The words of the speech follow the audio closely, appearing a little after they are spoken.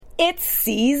It's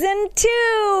season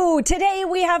 2. Today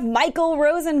we have Michael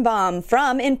Rosenbaum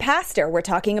from Impastor. We're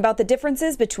talking about the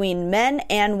differences between men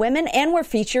and women, and we're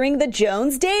featuring the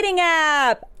Jones dating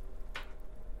app.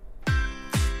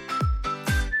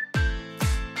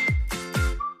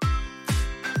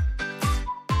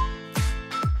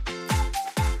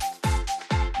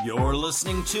 You're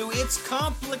listening to It's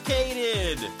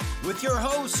Complicated with your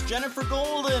hosts Jennifer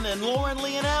Golden and Lauren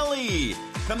Leonelli,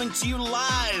 coming to you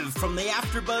live from the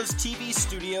AfterBuzz TV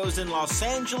studios in Los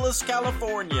Angeles,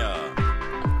 California.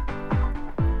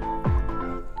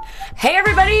 Hey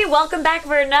everybody, welcome back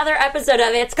for another episode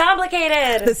of It's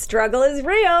Complicated. The struggle is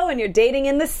real and you're dating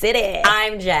in the city.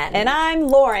 I'm Jen. And I'm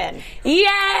Lauren. Yay!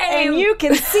 And you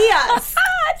can see us.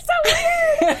 It's so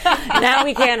weird. Now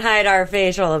we can't hide our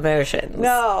facial emotions.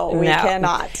 No, we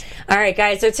cannot. All right,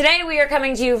 guys, so today we are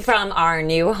coming to you from our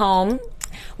new home.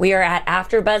 We are at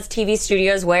AfterBuzz TV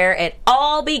studios where it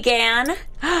all began.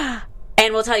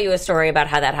 And we'll tell you a story about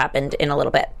how that happened in a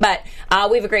little bit. But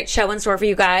we have a great show in store for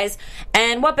you guys.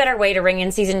 And what better way to ring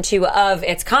in season 2 of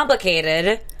It's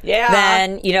Complicated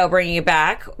than, bringing it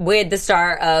back with the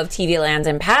star of TV Land's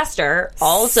Impastor,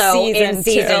 also in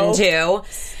season 2.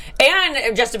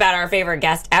 And just about our favorite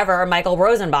guest ever, Michael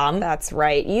Rosenbaum. That's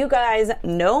right. You guys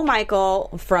know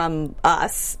Michael from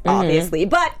us, obviously.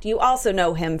 But you also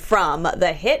know him from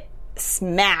the hit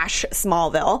smash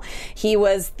Smallville. He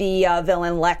was the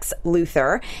villain Lex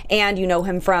Luthor, and you know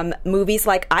him from movies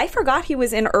like I forgot he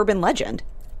was in Urban Legend.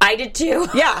 I did too.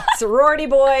 Yeah, Sorority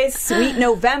Boys, Sweet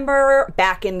November,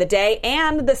 back in the day,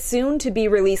 and the soon-to-be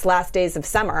released Last Days of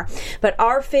Summer. But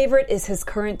our favorite is his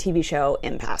current TV show,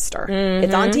 Impastor.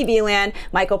 It's on TV Land.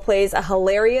 Michael plays a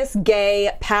hilarious gay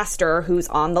pastor who's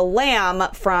on the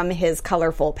lam from his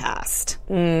colorful past.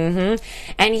 And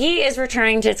he is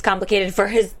returning to It's Complicated for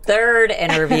his third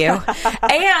interview.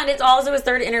 And it's also his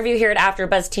third interview here at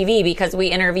AfterBuzz TV because we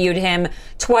interviewed him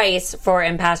twice for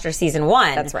Impastor Season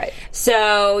 1. That's right.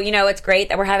 So, it's great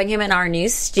that we're having him in our new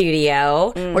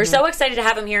studio. We're so excited to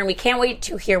have him here, and we can't wait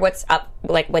to hear what's up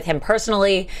with him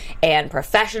personally and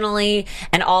professionally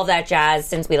and all that jazz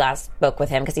since we last spoke with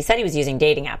him, because he said he was using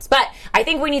dating apps. But I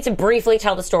think we need to briefly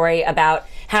tell the story about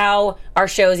how our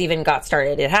shows even got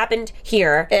started. It happened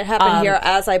here. It happened here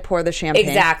as I pour the champagne.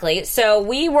 Exactly. So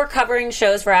we were covering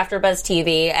shows for AfterBuzz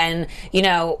TV, and,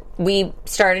 we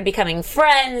started becoming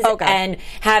friends and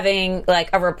having,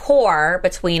 a rapport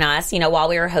between us, while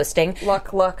we were hosting. Look.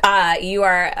 You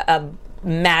are a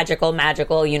magical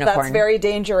unicorn. That's very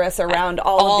dangerous around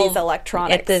all of these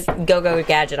electronics. It's this go-go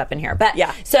gadget up in here. But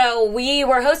yeah. So we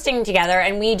were hosting together,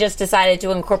 and we just decided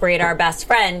to incorporate our best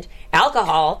friend,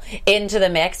 alcohol, into the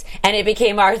mix, and it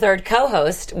became our third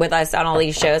co-host with us on all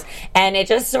these shows, and it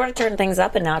just sort of turned things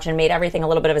up a notch and made everything a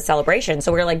little bit of a celebration.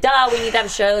 So we were like, duh, we need to have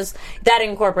shows that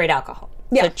incorporate alcohol.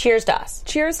 Yeah. So cheers to us.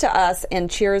 Cheers to us, and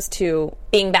cheers to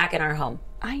being back in our home.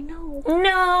 I know.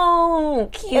 No.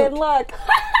 Cute. Good luck.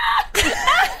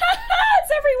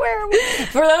 It's everywhere.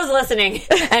 For those listening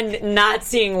and not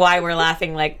seeing why we're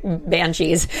laughing like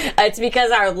banshees, it's because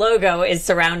our logo is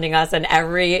surrounding us in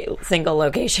every single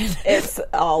location. It's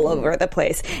all over the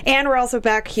place. And we're also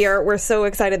back here. We're so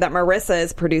excited that Marissa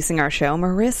is producing our show.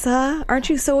 Marissa, aren't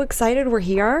you so excited we're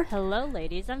here? Hello,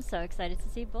 ladies. I'm so excited to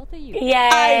see both of you. Yay.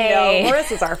 I know.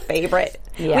 Marissa's our favorite.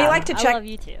 Yeah. We like to check. I love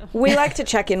you too. We like to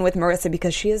check in with Marissa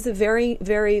because she has a very,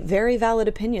 very, very valid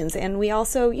opinions, and we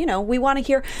also, we want to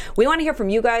hear from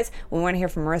you guys. We want to hear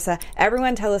from Marissa.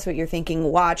 Everyone, tell us what you're thinking.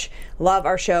 Watch, love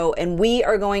our show, and we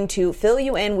are going to fill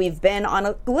you in. We've been on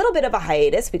a little bit of a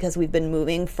hiatus because we've been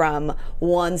moving from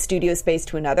one studio space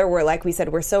to another. Like we said,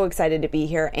 we're so excited to be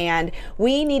here, and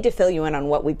we need to fill you in on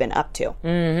what we've been up to.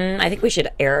 I think we should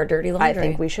air our dirty laundry. I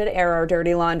think we should air our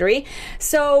dirty laundry.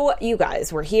 So, you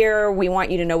guys, we're here. We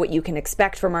want you to know what you can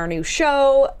expect from our new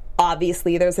show.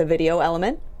 Obviously, there's a video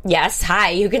element. Yes,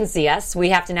 hi, you can see us. We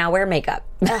have to now wear makeup.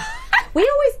 We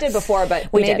always did before,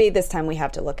 but maybe this time we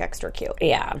have to look extra cute.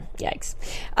 Yeah, yikes.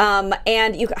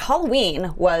 And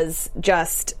Halloween was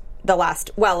just the last,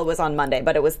 it was on Monday,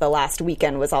 but it was the last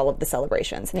weekend was all of the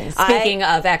celebrations. Speaking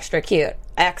of extra cute.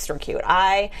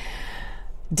 I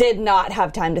did not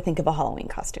have time to think of a Halloween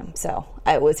costume, so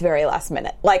it was very last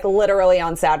minute. Literally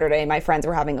on Saturday, my friends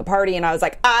were having a party, and I was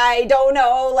like, I don't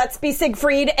know, let's be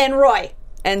Siegfried and Roy.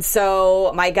 And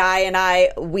so my guy and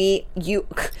I,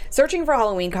 searching for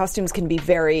Halloween costumes can be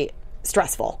very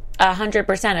stressful.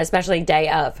 100%, especially day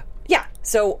of. Yeah.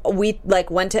 So we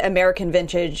went to American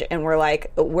Vintage and we're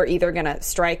like, we're either going to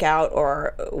strike out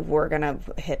or we're going to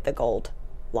hit the gold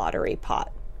lottery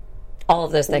pot. All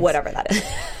of those things. Whatever that is.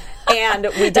 And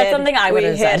we did. That's something I would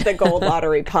have said. We hit the gold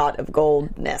lottery pot of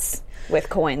goldness. with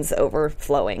coins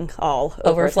overflowing all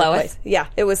over the place. Yeah,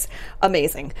 it was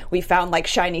amazing. We found like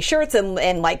shiny shirts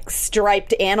and like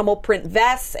striped animal print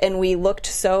vests, and we looked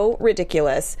so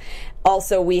ridiculous.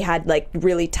 Also, we had like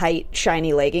really tight,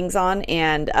 shiny leggings on,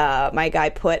 and my guy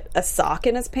put a sock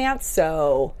in his pants,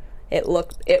 so it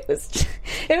was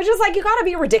just like, you gotta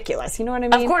be ridiculous, you know what I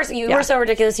mean? Of course, you were so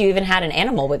ridiculous you even had an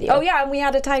animal with you. Oh yeah, and we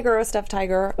had a stuffed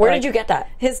tiger. Where did you get that?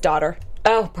 His daughter.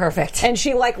 Oh, perfect. And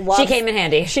she loves... She came in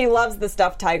handy. She loves the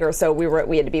stuffed tiger, so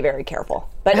we had to be very careful.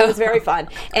 But it was very fun.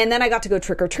 And then I got to go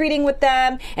trick-or-treating with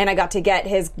them, and I got to get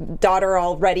his daughter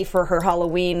all ready for her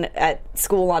Halloween at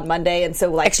school on Monday, and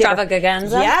so like...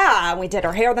 Extravaganza? Yeah, and we did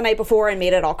her hair the night before and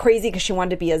made it all crazy because she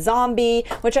wanted to be a zombie,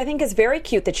 which I think is very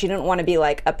cute that she didn't want to be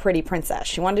like a pretty princess.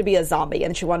 She wanted to be a zombie,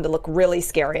 and she wanted to look really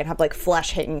scary and have like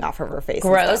flesh hanging off of her face.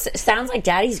 Gross. Sounds like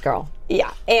daddy's girl.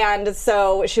 Yeah, and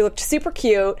so she looked super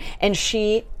cute, and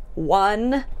she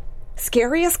won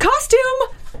scariest costume.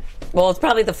 Well, it's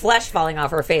probably the flesh falling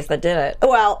off her face that did it.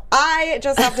 Well, I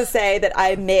just have to say that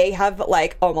I may have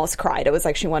like almost cried. It was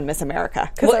like she won Miss America.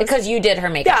 Because you did her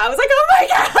makeup. Yeah, I was like, oh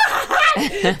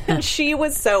my God. And she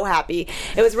was so happy.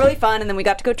 It was really fun, and then we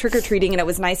got to go trick-or-treating, and it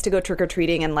was nice to go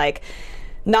trick-or-treating and like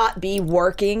not be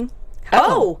working.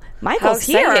 Oh, Michael's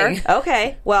here.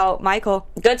 Okay. Well, Michael.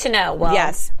 Good to know. Well,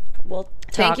 yes. We'll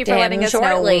Thank you for letting us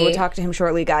know. We will talk to him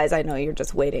shortly, guys. I know you're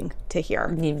just waiting to hear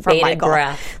from Michael.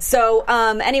 Breath. So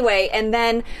anyway, and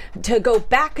then to go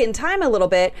back in time a little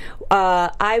bit,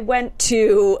 I went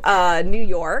to New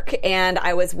York, and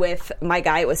I was with my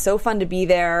guy. It was so fun to be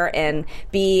there and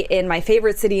be in my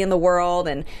favorite city in the world,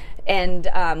 and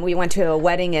we went to a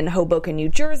wedding in Hoboken, New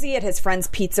Jersey at his friend's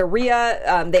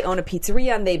pizzeria. They own a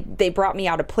pizzeria, and they brought me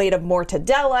out a plate of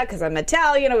mortadella because I'm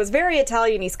Italian. It was very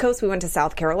Italian, East Coast. We went to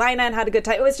South Carolina and had a good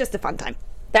time. It was just a fun time.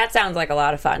 That sounds like a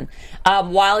lot of fun.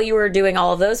 While you were doing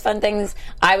all of those fun things,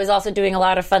 I was also doing a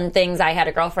lot of fun things. I had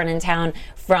a girlfriend in town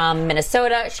from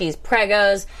Minnesota. She's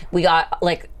pregos. We got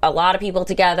like a lot of people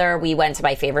together. We went to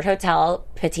my favorite hotel,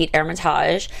 Petite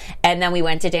Hermitage, and then we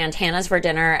went to Dantana's for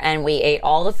dinner, and we ate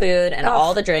all the food and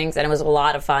all the drinks, and it was a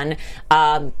lot of fun.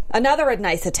 Another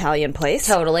nice Italian place.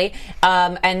 Totally.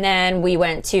 And then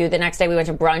the next day we went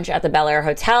to brunch at the Bel Air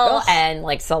Hotel, and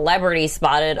like celebrities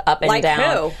spotted up and like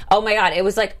down. Who? Oh my God, it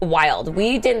was like wild.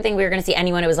 We didn't think we were going to see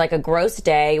anyone. It was like a gross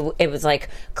day. It was like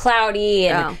cloudy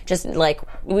and just like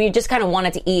we just kind of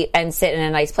wanted to eat and sit in a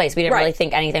nice place. We didn't really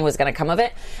think anything was going to come of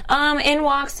it. In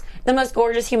walks the most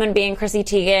gorgeous human being, Chrissy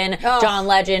Teigen, John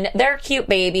Legend, their cute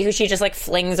baby who she just like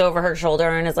flings over her shoulder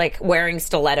and is like wearing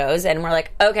stilettos, and we're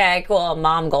like, okay, cool,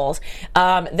 mom goals.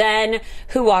 Then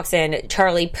who walks in?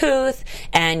 Charlie Puth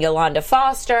and Yolanda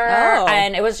Foster,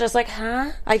 and it was just like,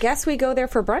 huh? I guess we go there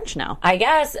for brunch now. I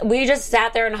guess we just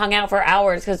sat there and hung out for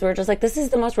hours because we were just like, this is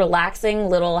the most relaxing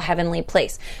little heavenly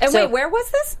place. And wait, where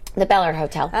was this? The Bel Air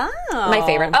Hotel. Oh. My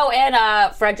favorite. Oh,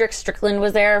 and Frederick Strickland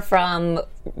was there from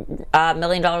 $1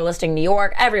 Million Listing New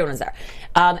York. Everyone was there,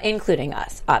 including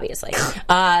us, obviously.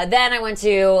 Then I went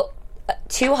to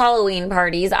 2 Halloween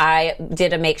parties. I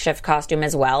did a makeshift costume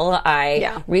as well.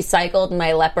 I recycled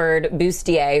my leopard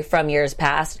bustier from years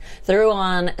past, threw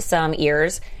on some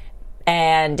ears,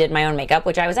 and did my own makeup,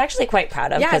 which I was actually quite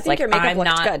proud of. Yeah, I think your makeup I'm looked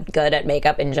not good at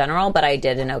makeup in general, but I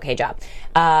did an okay job.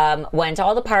 Went to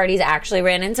all the parties, actually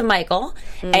ran into Michael,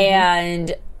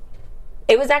 and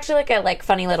it was actually like a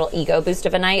funny little ego boost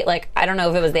of a night. Like, I don't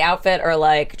know if it was the outfit or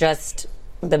like just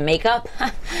the makeup,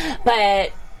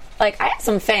 but like I had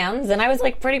some fans and I was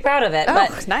like pretty proud of it. Oh,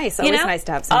 but, nice. Always nice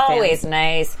to have some fans. Always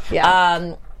nice.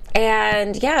 Yeah.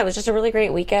 And yeah, it was just a really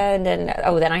great weekend. And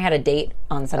then I had a date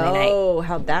on Sunday night. Oh,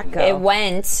 how'd that go? It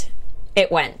went.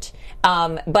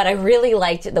 But I really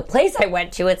liked the place I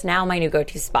went to. It's now my new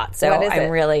go-to spot. So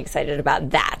I'm really excited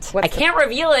about that. I can't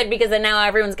reveal it because then now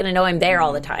everyone's going to know I'm there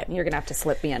all the time. You're going to have to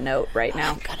slip me a note right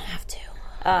now. I'm going to have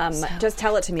to. Just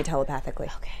tell it to me telepathically.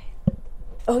 Okay.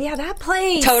 Oh, yeah, that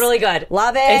place. Totally good.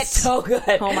 Love it. It's so good.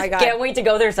 Oh, my God. Can't wait to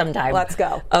go there sometime. Let's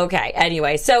go. Okay.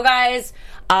 Anyway, so guys,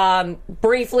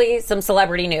 briefly, some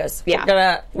celebrity news. Yeah. We're going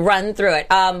to run through it.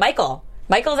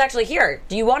 Michael's actually here.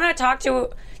 Do you want to talk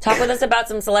with us about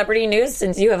some celebrity news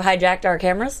since you have hijacked our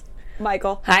cameras?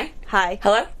 Michael. Hi.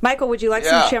 Hello? Michael, would you like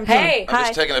some champagne? Hey. I'm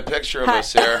just taking a picture of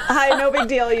us here. Hi, no big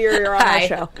deal. You're on the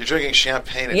show. You're drinking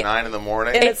champagne at 9 in the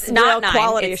morning? It's not real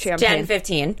quality it's champagne.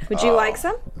 10:15. Would you like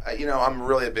some? I'm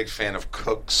really a big fan of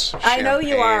Cook's champagne. I know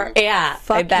you are. Yeah.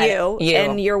 Fuck you,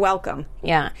 and you're welcome.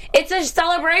 Yeah. It's a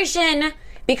celebration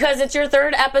because it's your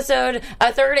third episode,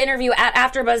 a third interview at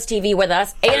AfterBuzz TV with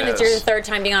us, and it's your third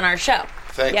time being on our show.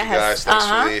 Thank you, guys. Thanks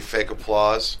for the fake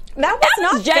applause. That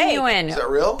was not genuine. Is that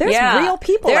real? There's real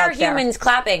people out there. There are humans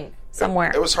clapping.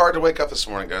 somewhere. It was hard to wake up this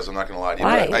morning, guys. I'm not going to lie to you.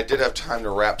 Why? But I did have time to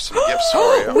wrap some gifts for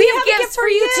you. We have gifts for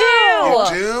you too. You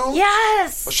do?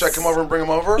 Yes. Well, should I come over and bring them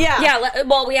over? Yeah. Yeah.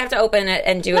 Well, we have to open it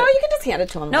and do No, it. you can just hand it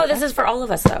to him. No, this is for all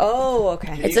of us though. Oh,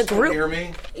 okay. It's a group. Hear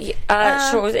me?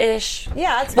 Short-ish.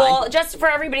 Yeah, that's fine. Well, just for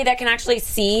everybody that can actually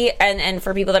see, and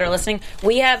for people that are listening,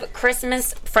 we have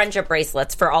Christmas friendship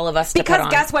bracelets for all of us to put Because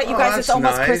on. guess what, you guys? It's that's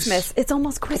almost nice. Christmas. It's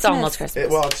almost Christmas. It's almost Christmas.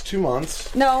 Well, it's 2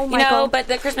 months. No, You Michael. know, but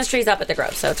the Christmas tree's up at the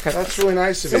Grove, so it's Christmas. That's really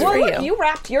nice of you. well, for look, you. you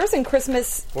wrapped yours in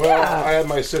Christmas. Well, I had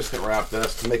my assistant wrap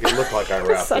this to make it look like I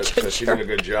wrapped Such it, a so she jerk. did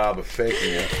a good job of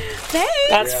faking it. Thanks.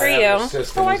 That's for I have an you.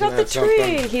 assistant, Oh, I isn't got the that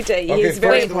something? tree. He did. Okay, He's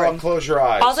very first of all, important. close your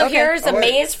eyes. Also, Okay. here's a Oh, wait.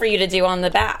 maze for you to do on the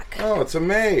back. Oh, it's a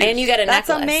maze. And you get a That's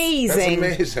necklace. amazing.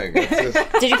 That's amazing. It's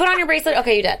just- Did you put on your bracelet?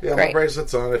 Okay, you did. yeah, my Great.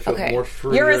 bracelet's on. I feel Okay. more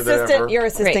free Your than ever.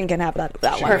 assistant Great. can have that She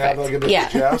one. can have Perfect. like a bit Yeah.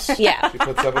 of Jess. Yeah. She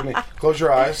puts up with me. Close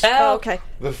your eyes. Oh, Okay.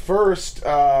 The first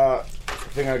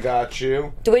thing I got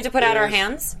you. Do we have to put out our is-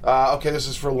 hands? Okay, this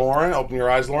is for Lauren. Open your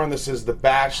eyes, Lauren. This is The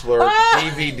Bachelor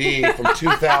DVD from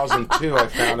 2002. I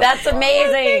found it. That's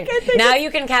amazing. I think Now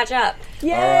you can catch up.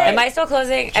 Yay. Am I still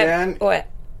closing? Jen? What?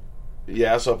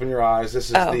 Yes, open your eyes. This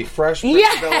is Oh. the Fresh Prince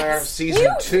Yes! of Bel-Air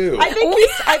season 2.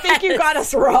 I think you got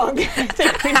us wrong. I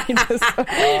think we need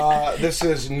this. This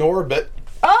is Norbit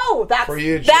Oh, that's for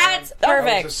you, Jen. That's That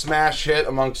perfect. was a smash hit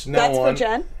amongst no That's for one.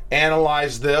 Jen?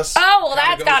 Analyze this. Oh, well, Kinda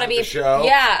that's goes gotta with be- the show.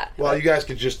 yeah. Well, you guys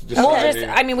could just decide. We'll just,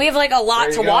 I mean, we have like a lot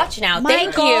There to you go. watch now.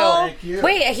 Thank Michael. you. Thank you.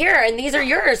 Wait, here, and these are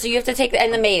yours, so you have to take the,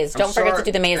 and the maze. Don't forget to sorry.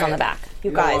 do the maze on Hey, the back.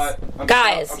 You know guys. what? I'm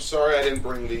Guys. I'm sorry I didn't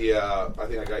bring the. I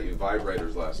think I got you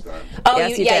vibrators last time. Oh,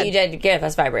 Yes, you yeah, did. you did give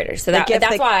us vibrators. So gift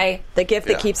that's why the gift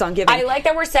that Yeah. keeps on giving. I like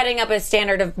that we're setting up a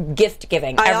standard of gift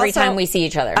giving every time we see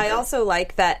each other. I also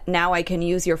like that now I can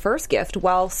use your first gift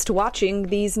whilst watching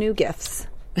these new gifts.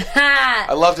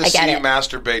 I love to I get see you it.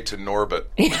 masturbate to Norbit.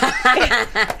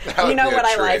 You know what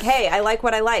I like. Hey, I like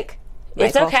what I like.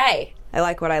 It's Michael. okay. I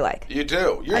like what I like. You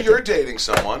do. You're dating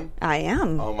someone. I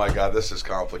am. Oh my God, this is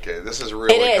complicated. This is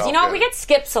really It is. You know what? We complicated. could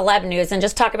skip celeb news and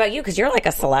just talk about you because you're like a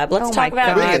celeb. Let's Oh my talk about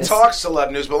God. We can news. talk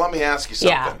celeb news, but let me ask you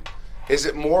something. Yeah. Is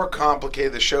it more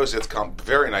complicated? The show's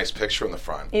very nice picture in the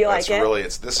front. You like That's it? Really,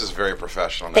 this is very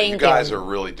professional. Now, Thank you guys you. are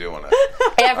really doing it.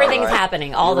 Everything's All right?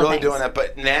 happening. All You're the really things. doing it.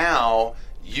 But now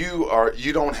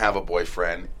you don't have a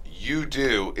boyfriend. You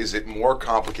do. Is it more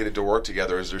complicated to work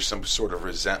together? Is there some sort of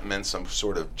resentment, some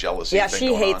sort of jealousy? Yeah, thing she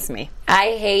going hates on? me.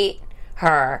 I hate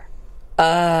her.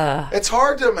 It's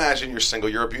hard to imagine you're single.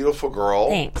 You're a beautiful girl.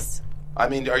 Thanks. I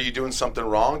mean, are you doing something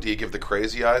wrong? Do you give the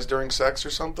crazy eyes during sex or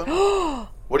something?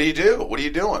 What do you do? What are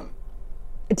you doing?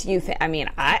 Do you think? I mean,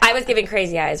 I was giving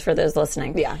crazy eyes for those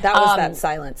listening. yeah, that was that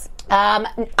silence.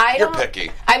 I You're don't, picky.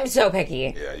 I'm so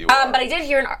picky. Yeah, you are. But I did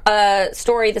hear a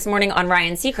story this morning on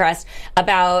Ryan Seacrest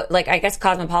about, like, I guess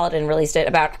Cosmopolitan released it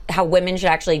about how women should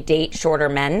actually date shorter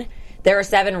men. There are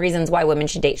 7 reasons why women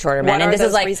should date shorter men, What and are this those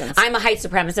is like reasons? I'm a height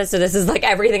supremacist, so this is like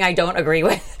everything I don't agree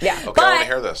with. Yeah. Okay, I but wanna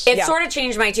hear this. It Yeah. sort of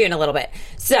changed my tune a little bit.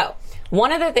 So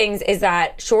one of the things is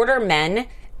that shorter men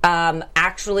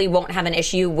actually won't have an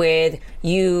issue with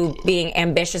you being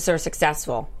ambitious or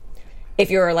successful if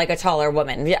you're like a taller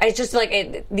woman. It's just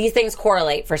like these things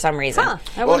correlate for some reason. Huh.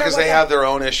 I Well, wonder because what they that- have their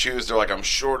own issues. They're like, I'm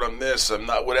short on this, I'm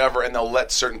not whatever, and they'll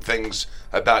let certain things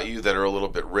about you that are a little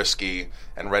bit risky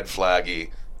and red flaggy,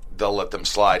 they'll let them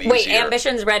slide easier. Wait,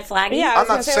 ambition's red flaggy? Yeah, I I'm was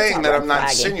not gonna say it's saying not that. red I'm not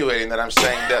flaggy. insinuating that. I'm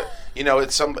saying that,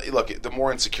 it's somebody. Look, the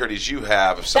more insecurities you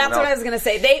have, if someone That's what I else, was going to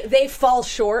say. They fall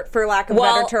short, for lack of a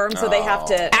Well, better term, so they have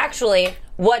to. Actually,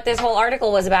 what this whole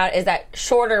article was about is that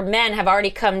shorter men have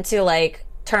already come to like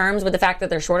terms with the fact that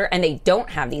they're shorter and they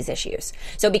don't have these issues.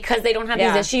 So because they don't have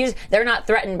Yeah. these issues, they're not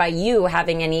threatened by you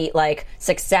having any like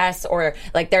success or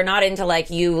like they're not into like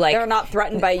you like They're not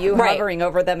threatened by you Right. hovering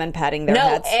over them and patting their no,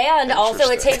 heads. and also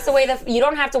it Interesting. takes away you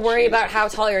don't have to worry about how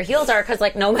tall your heels are because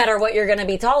like no matter what you're going to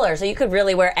be taller. So you could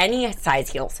really wear any size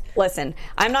heels. Listen,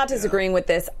 I'm not disagreeing with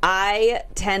this. I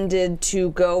tended to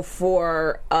go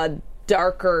for a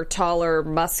darker, taller,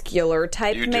 muscular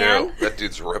type you man. do. That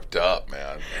dude's ripped up,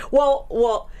 man. Well,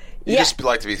 You yeah, just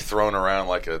like to be thrown around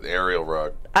like an aerial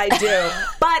rug. I do.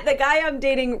 But the guy I'm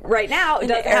dating right now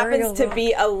happens aerial to rock.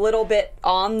 be a little bit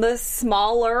on the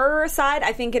smaller side.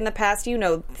 I think in the past,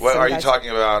 Well, some are you guys- talking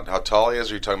about how tall he is,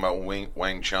 or are you talking about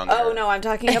Wang Chun? Oh here? no, I'm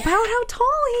talking about how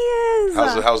tall he is.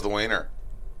 How's the wiener?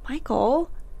 Michael?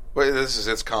 Wait,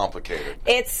 it's complicated.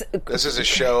 It's This is a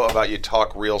show about you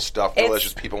talk real stuff.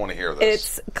 Delicious people want to hear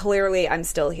this. It's clearly I'm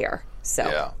still here. So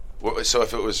Yeah. So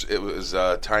if it was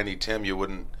Tiny Tim, you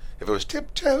wouldn't. If it was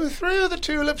tiptoe through the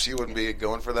tulips, you wouldn't be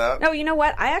going for that. No, you know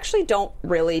what? I actually don't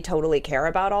really totally care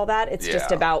about all that. It's just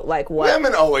Yeah. about like what.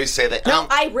 Women always say that. No,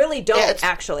 I really don't it's-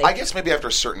 actually. I guess maybe after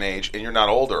a certain age, and you're not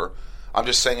older. I'm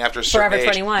just saying after a certain Forever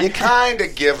age, 21. you kind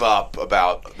of give up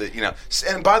about the,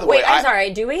 And by the way, Wait, I'm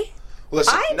sorry. Do we?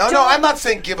 Listen, I no, don't- I'm not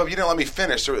saying give up. You didn't let me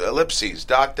finish. Or ellipses,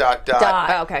 dot.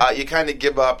 Oh, okay. You kind of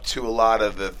give up to a lot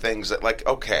of the things that, like,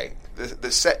 okay,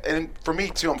 and for me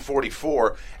too, I'm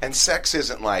 44, and sex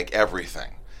isn't like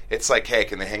everything. It's like, hey,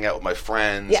 can they hang out with my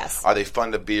friends? Yes. Are they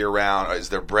fun to be around? Is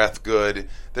their breath good?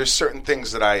 There's certain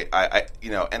things that I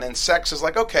and then sex is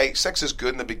like, okay, sex is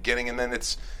good in the beginning, and then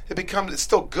it's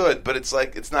still good, but it's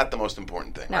like, it's not the most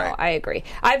important thing, No, right? I agree.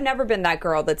 I've never been that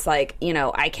girl that's like,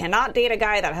 I cannot date a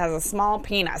guy that has a small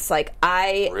penis. Like,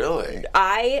 Really?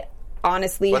 I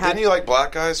honestly But have. didn't you like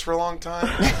black guys for a long time?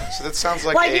 So that sounds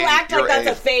like Like you act like you're that's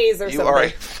a phase or you something. are a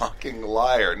fucking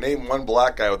liar. Name one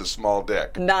black guy with a small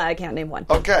dick. No, I can't name one.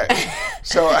 Okay.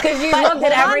 So Because you But looked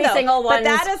at hold on, every though. single one. But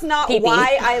that is not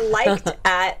why I liked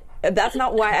That's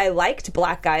not why I liked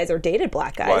black guys or dated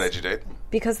black guys. why did you date them?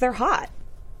 Because they're hot.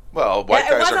 Well, white Yeah, it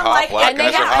guys are wasn't hot, like- black and they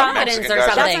guys are got hot, confidence Mexican or guys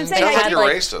are something. That's what I'm saying. Sounds I like you're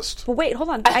like- racist. But wait, hold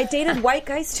on. I dated white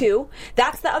guys too.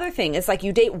 That's the other thing. It's like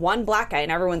you date one black guy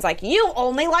and everyone's like, you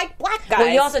only like black guys. Well,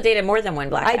 you also dated more than one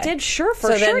black guy. I did, sure, for So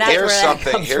then sure. that's Here's where that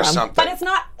something. comes Here's from. something. But it's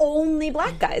not only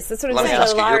black guys. That's what I'm Let me saying.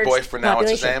 ask you, your large boyfriend now,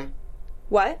 what's his population. name?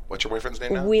 What? What's your boyfriend's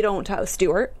name now? We don't talk.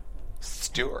 Stuart.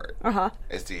 Stuart. Uh-huh.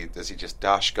 Does he just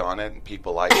dosh on it and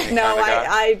people like me No, kind of guy?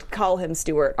 I call him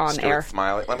Stuart on Stuart air.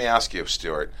 Smiley. Let me ask you,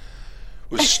 Stuart.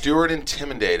 Was Stuart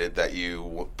intimidated that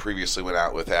you previously went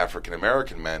out with African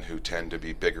American men who tend to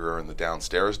be bigger in the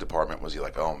downstairs department? Was he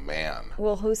like, oh man?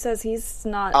 Well, who says he's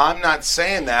not? I'm not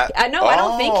saying that. No, I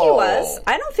don't think he was. Oh.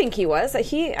 I don't think he was.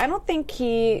 I don't think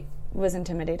he was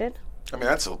intimidated. I mean,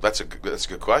 that's a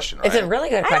good question, right? It's a really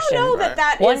good I question. don't know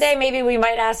that One is- day, maybe we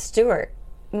might ask Stuart.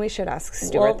 We should ask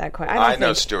Stuart Well, that question. I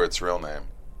know Stuart's real name.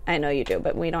 I know you do,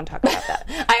 but we don't talk about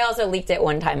that. I also leaked it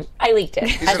one time. I leaked it.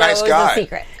 He's I a thought nice it was guy. a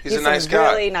secret. He's a He's nice a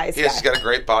guy. really nice Yes, guy. he's got a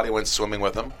great body. Went swimming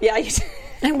with him. Yeah, you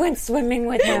I went swimming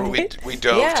with him. We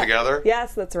dove Yeah. together.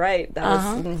 yes, that's right. That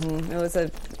was. It was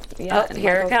a. Yeah, Oh, and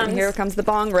here it comes. Here comes the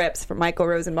bong rips from Michael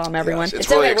Rosenbaum. Everyone. Yes, It's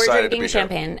really okay. We're excited to drinking be here.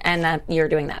 champagne, and you're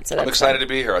doing that. So I'm that's excited fine. to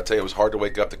be here. I tell you, it was hard to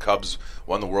wake up. The Cubs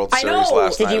won the World I Series know.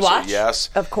 last Did night. you So watch? yes,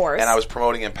 Of course. And I was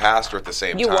promoting Impastor at the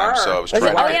same You time, were. so I was Was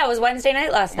trying it? to. Oh yeah, it was Wednesday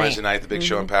night last night. Wednesday night, the big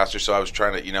show Impastor. So I was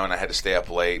trying to, and I had to stay up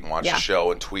late and watch Yeah. the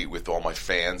show and tweet with all my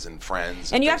fans and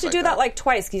friends. And you have things to do that like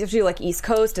twice because you have to do like East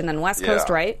Coast and then West Yeah. Coast,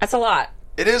 right? That's a lot.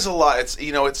 It is a lot. It's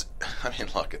it's. I mean,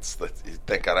 look.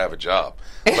 Thank God I have a job,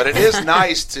 but it is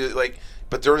nice to like.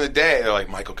 But during the day, they're like,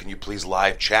 Michael, can you please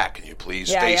live chat? Can you please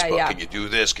Yeah, yeah, Facebook? yeah. Can you do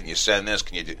this? Can you send this?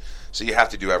 Can you do? So you have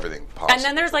to do everything possible. And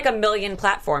then there's like a million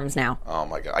platforms now. Oh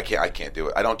my God, I can't do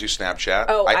it. I don't do Snapchat.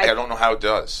 Oh, I don't know how it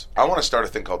does. I want to start a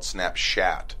thing called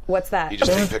Snapchat. What's that? You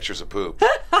just take pictures of poop.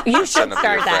 You should Send them to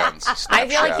your start that. friends. I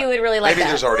feel like Snapchat. you would really like Maybe that.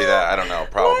 there's already that. I don't know.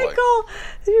 Probably. Michael,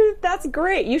 dude, that's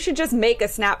great. You should just make a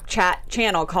Snapchat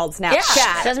channel called Snapchat.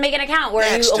 Yeah, just make an account where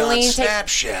Next you on only take.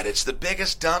 Snapchat, it's the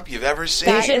biggest dump you've ever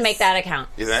seen. You should is make that account.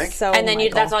 You think? So, And then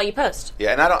Michael. that's all you post.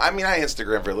 Yeah, and I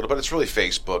Instagram very little, but it's really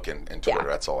Facebook and Twitter. Yeah.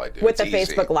 That's all I do. With It's the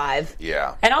easy. Facebook Live.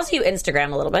 Yeah. And also you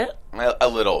Instagram a little bit. A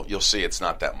little. You'll see it's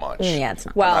not that much. Yeah, it's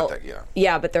not. Well, that, yeah.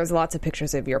 yeah, but there's lots of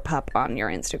pictures of your pup on your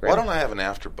Instagram. Why don't I have an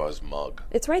AfterBuzz mug?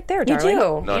 It's right there, You darling.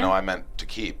 do. No, Yeah. no, I meant to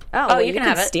keep. Oh, Oh, well, you can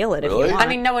have it. steal it if Really? you want. I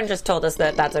mean, no one just told us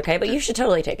that that's okay, but you should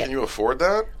totally take Can it. you afford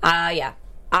that? Yeah.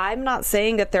 I'm not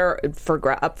saying that they're up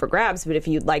for grabs, but if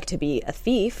you'd like to be a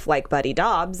thief like Buddy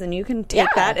Dobbs, then you can take Yeah,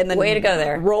 that and then way to go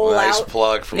there. roll Nice out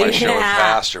plug for my show at Yeah.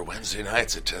 Pastor Wednesday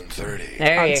nights at 10:30.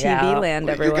 There on you TV go. land.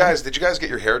 Did Everyone. you guys get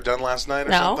your hair done last night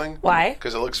or No. something? Why?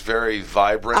 Because it looks very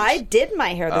vibrant. I did my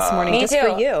hair this morning Me just too.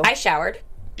 for you. I showered.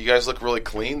 You guys look really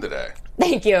clean today.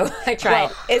 Thank you. I tried.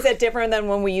 Well, is it different than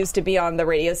when we used to be on the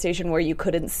radio station where you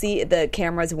couldn't see the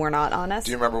cameras were not on us?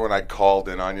 Do you remember when I called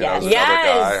in on you? I was Yes. another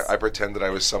Yes. guy. I pretended I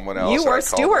was someone else. You and I were called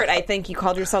Stuart. in. I think you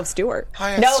called yourself Stuart.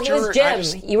 Hi, No, Stuart. he was I Jim.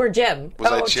 just- You were Jim.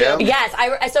 Was I Jim?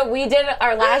 Yes. So we did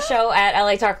our last show at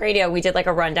LA Talk Radio. We did like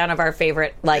a rundown of our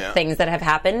favorite Yeah. things that have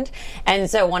happened,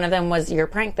 and so one of them was your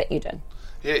prank that you did.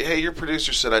 Hey, your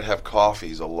producer said I'd have coffee.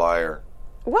 He's a liar.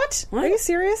 What? Are you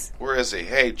serious? Where is he?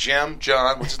 Hey, Jim,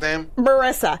 John, what's his name?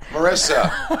 Marissa. Marissa.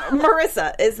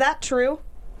 Marissa, is that true?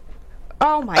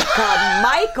 Oh my God,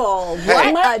 Michael!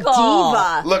 What Michael.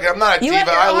 a diva! Look, I'm not a You have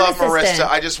diva. your I own love Marissa.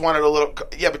 assistant. I just wanted a little.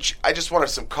 Yeah, but I just wanted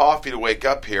some coffee to wake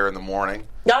up here in the morning.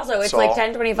 Also, it's That's like all.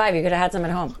 10:25. You could have had some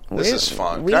at home. This is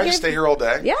fun. we Can I just give- stay here all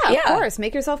day? Yeah, Yeah. of course.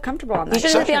 Make yourself comfortable on that. You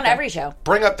should be on every show.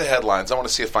 Bring up the headlines. I want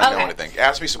to see if I know Okay. anything.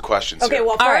 Ask me some questions. Okay, here.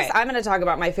 well, All first right. I'm going to talk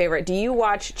about my favorite. Do you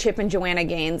watch Chip and Joanna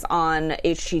Gaines on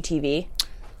HGTV?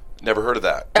 Never heard of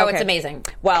that. Oh, Okay. it's amazing.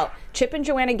 Well, Chip and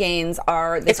Joanna Gaines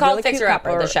are this It's called really cute Fixer Upper,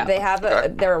 couple. the show. They have Okay.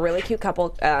 they're a really cute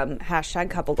couple.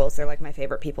 Hashtag couple goals. They're like my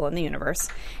favorite people in the universe,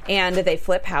 and they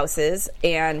flip houses,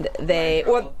 and they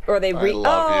or they I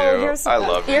love you. Here's I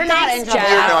love you. You're not in Jeff. trouble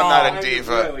You're at all. not a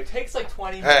diva. It takes like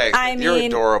 20 minutes. Hey, I you're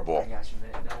mean- adorable. I got you,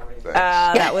 man. Don't worry. Thanks.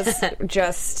 that was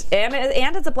just and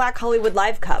it's a Black Hollywood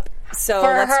Live Cup. So For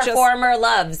let's her just former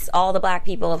loves, all the black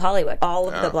people of Hollywood. all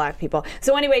of the black people.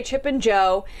 So anyway, Chip and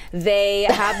Joe, they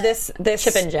have this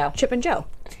Chip and Joe. Chip and Joe.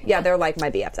 Yeah, they're like my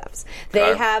BFFs. They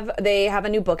Okay. have a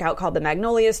new book out called The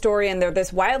Magnolia Story, and they're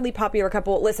this wildly popular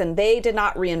couple. Listen, they did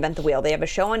not reinvent the wheel. They have a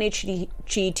show on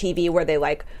HGTV where they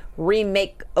like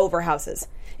remake over houses.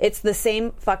 It's the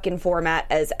same fucking format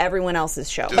as everyone else's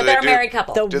show. But they're a married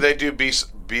couple. Do they do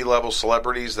B-level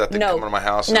celebrities that they No. come into my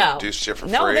house No. and do shit for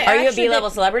No, free? they Are you a Actually, B-level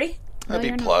they- celebrity? B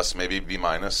you're not. plus, maybe B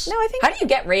minus. No, I think How do you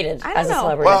get rated I don't as a know.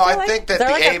 celebrity? Well, feel I like- think that Is there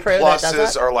the like a A crew that does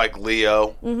pluses that? are like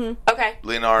Leo, Okay.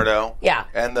 Leonardo. Yeah.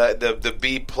 And the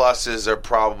B pluses are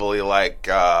probably like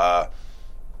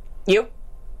You?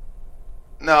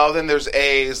 no. Then there's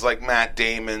A's like Matt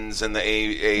Damon's and the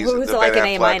A's. Who's the like Ben an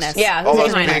A Afflecks. minus? Yeah, all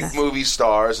who's those A big minus? movie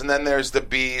stars, and then there's the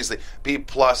B's. The B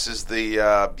plus is the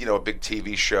a big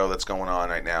TV show that's going on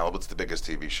right now. What's the biggest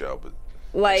TV show? But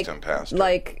like Impastor.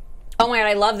 like Oh my God,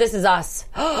 I love This Is Us.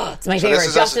 It's my So favorite. this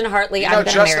is Justin us- Hartley. You know, I'm going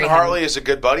to Justin marry Hartley him. is a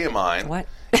good buddy of mine. What?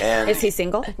 And is he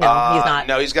single? No, he's not.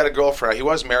 No, he's got a girlfriend. He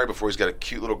was married before. He's got a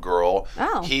cute little girl.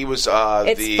 Oh. He was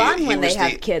It's fun when they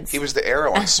have kids. He was the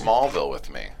arrow on Smallville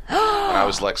with me. When I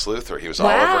was Lex Luthor. He was Wow,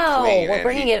 Oliver Queen. we're and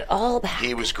bringing it all back.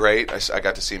 He was great. I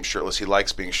got to see him shirtless. He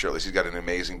likes being shirtless. He's got an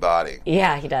amazing body.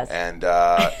 Yeah, he does. And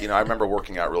I remember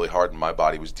working out really hard, and my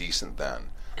body was decent then.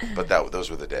 But those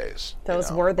were the days.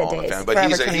 Those were the all in days. family. But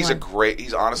Forever he's a great.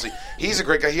 He's a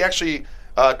great guy. He actually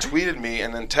tweeted me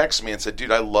and then texted me and said,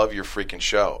 "Dude, I love your freaking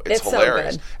show. It's It's so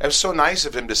hilarious." good. It was so nice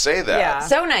of him to say that. Yeah.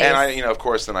 So nice. And I, of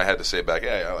course, then I had to say back,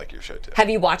 "Yeah, I like your show too." Have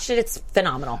you watched it? It's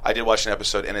phenomenal. I did watch an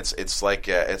episode, and it's like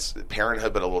it's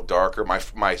Parenthood, but a little darker.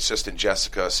 My assistant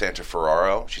Jessica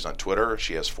Santaferraro, she's on Twitter.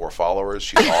 She has 4 followers.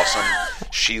 She's awesome.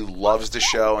 She loves the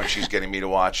show, and she's getting me to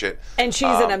watch it. and she's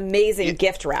an amazing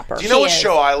gift wrapper. Do you know She what is.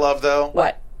 show I love though?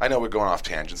 What? I know we're going off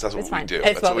tangents. That's what It's we fine. do. It's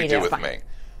That's what what we we do. do with Fine. me.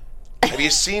 Have you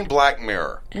seen Black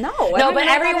Mirror? No, No, but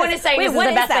everyone is saying Wait, this is what the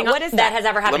is best that? thing What is that has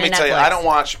ever happened Let me to tell Netflix. you, I don't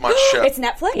watch much show. It's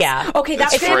Netflix. Yeah. Okay,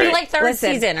 that's It's going to be free. like third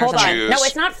Listen, season or hold something. on. Jews. No,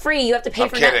 it's not free. You have to pay I'm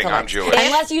for kidding. Netflix. I'm Jewish.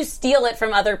 Unless you steal it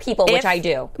from other people, which If I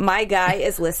do. My guy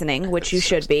is listening, which you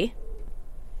should be.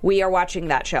 We are watching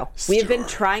that show. We have been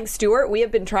trying, Stuart. We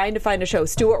have been trying to find a show.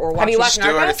 Stuart, we're watching. you watched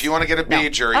Stuart, Narcos? if you want to get a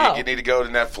beeger, Oh. you need to go to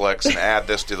Netflix and add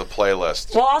this to the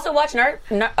playlist. We'll also watch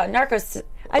Narcos.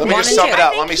 Let me one just and sum two. it I up.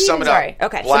 think Let me sum it sorry. up.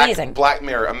 Okay, it's Black, amazing. Black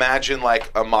Mirror. Imagine like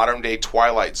a modern day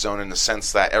Twilight Zone in the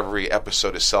sense that every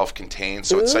episode is self-contained,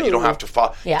 so it's like you don't have to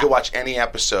follow. Yeah. You can watch any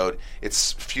episode.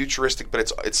 It's futuristic, but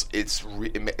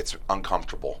it's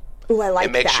uncomfortable. Ooh, I like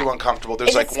It makes that. you uncomfortable.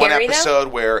 There's Is it like one scary, though? episode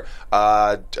where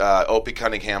Opie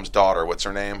Cunningham's daughter, what's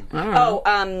her name?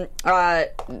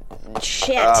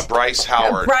 Shit. Bryce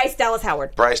Howard. Bryce Dallas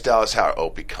Howard. Bryce Dallas Howard.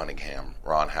 Opie Cunningham.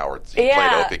 Ron Howard. He Yeah.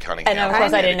 played Opie Cunningham. And of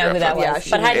course, I Andy didn't know who that Griffith. was.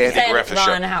 Yeah, But had you Andy said Griffith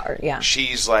Ron show. Howard, yeah.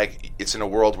 She's like, it's in a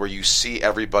world where you see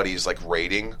everybody's like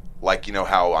rating, like you know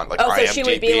how on like Oh, so IMDb she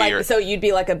would be like. or, So you'd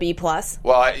be like a B plus.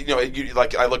 well, you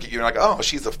like I look at you and like, oh,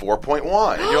 she's a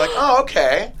 4.1, and you're like, oh,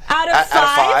 okay, Out of Out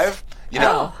of 5? you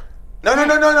know. Oh. No.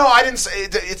 I didn't say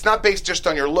it's not based just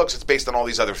on your looks. It's based on all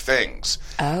these other things.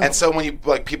 And so when you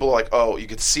like people are like, oh, you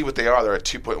could see what they are. They're at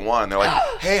 2.1. They're like,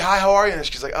 hey, hi, how are you? And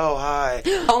she's like, oh, hi.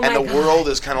 Oh and my the God. world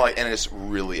is kind of like, and it's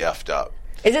really effed up.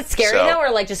 Is it scary, So- though,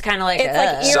 or like just kind of like... It's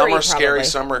like eerie. Some are scary, probably.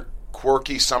 some are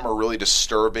quirky, some are really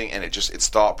disturbing, and it's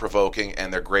thought provoking,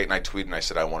 and they're great. And I tweeted and I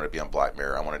said I wanted to be on Black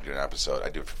Mirror. I want to do an episode. I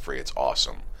do it for free. It's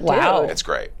awesome. Wow. It's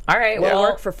great. All right, We'll well,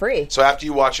 work for free. So after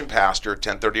you watch Impastor,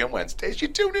 10:30 on Wednesdays, you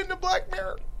tune into Black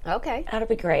Mirror. Okay. that'll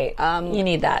be great. You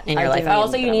need that in I your do life. need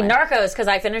Also, that you in need my- Narcos, because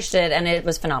I finished it, and it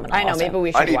was phenomenal. I know. also. Maybe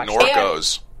we should I need watch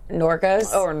Norcos.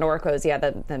 Norcos? Or Norcos. Yeah.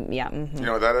 Yeah. Mhm. You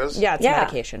know what that is? Yeah. It's Yeah.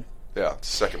 medication. Yeah, it's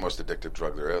the second most addictive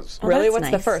drug there is. Really? that's What's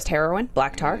the nice. first? Heroin?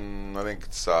 Black tar? I think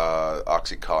it's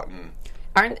Oxycontin.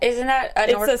 Isn't that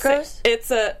a Norcos?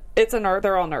 It's a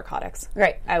they're all narcotics.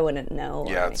 Right. I wouldn't know.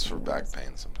 Yeah, it's for back pain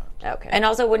sometimes. Okay. And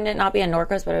also, wouldn't it not be a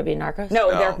Norcos, but it would be Narcos? No,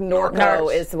 No, Norco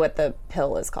Narcos. is what the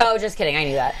pill is called. Oh, just kidding. I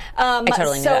knew that. I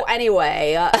totally knew So that.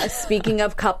 anyway, speaking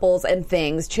of couples and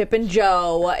things, Chip and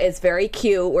Jo is very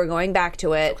cute. We're going back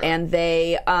to it, and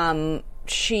they.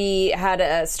 She had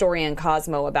a story in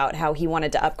Cosmo about how he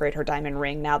wanted to upgrade her diamond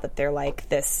ring now that they're like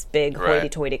this big Right.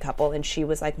 hoity-toity couple, and she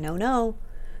was like, "No,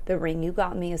 the ring you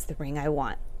got me is the ring I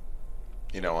want."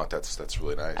 You know what? That's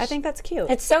really nice. I think that's cute.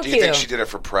 It's so Do you cute. think she did it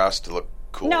for press to look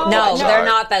cool? No, on the No, No. outside? they're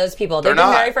not those people. They've They're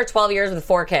been not. married for 12 years with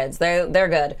 4 kids. They're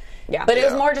good. Yeah. But it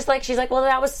was Yeah. more just like, she's like, well,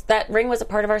 that ring was a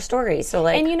part of our story. So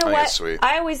like, And you know I think what? it's sweet.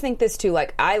 I always think this too.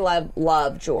 Like, I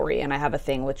love jewelry, and I have a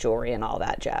thing with jewelry and all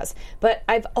that jazz. But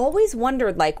I've always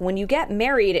wondered, like, when you get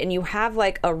married and you have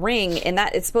like a ring, and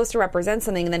that it's supposed to represent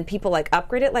something, and then people like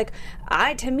upgrade it. Like,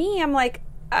 to me, I'm like,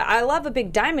 I love a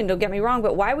big diamond. Don't get me wrong,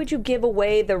 but why would you give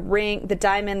away the ring, the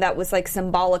diamond that was like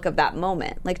symbolic of that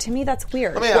moment? Like, to me, that's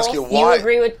weird. Let me ask you you why.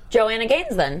 agree with Joanna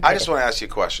Gaines then? I just want to ask you a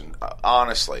question.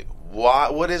 Honestly,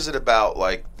 what is it about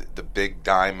like the big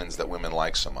diamonds that women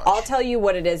like so much? I'll tell you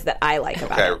what it is that I like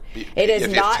about Okay, it. It is if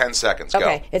you not have 10 seconds, go.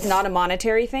 Okay, it's not a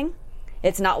monetary thing.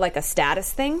 It's not like a status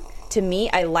thing. To me,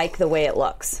 I like the way it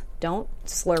looks. Don't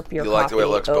slurp your You coffee like the way it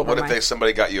looks, but over what if my-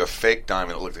 somebody got you a fake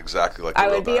diamond that looked exactly like the I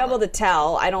real would be diamond? able to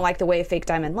tell. I don't like the way a fake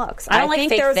diamond looks. I don't like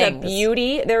think fake there's things. a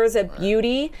beauty. There is a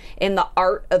beauty in the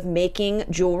art of making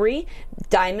jewelry.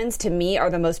 Diamonds, to me,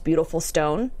 are the most beautiful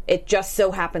stone. It just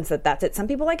so happens that that's it. Some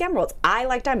people like emeralds. I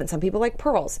like diamonds. Some people like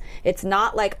pearls. It's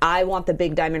not like I want the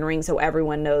big diamond ring so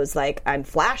everyone knows like I'm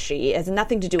flashy. It has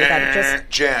nothing to do with that. It just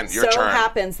Jen, your so turn.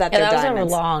 happens that Yeah, they're that was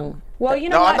diamonds. a long. Well, you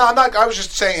know No, what? I'm not. I was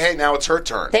just saying, hey, now it's her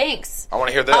turn. Thanks. I want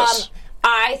to hear this.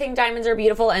 I think diamonds are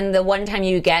beautiful, and the one time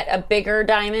you get a bigger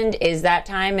diamond is that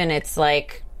time, and it's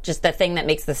like just the thing that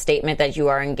makes the statement that you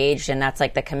are engaged, and that's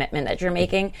like the commitment that you're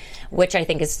making, which I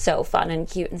think is so fun and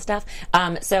cute and stuff.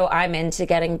 So I'm into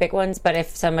getting big ones, but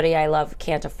if somebody I love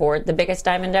can't afford the biggest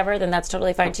diamond ever, then that's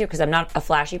totally fine too, because I'm not a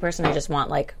flashy person. I just want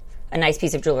like a nice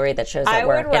piece of jewelry that shows that I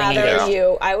we're would getting rather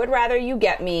engaged. I would rather you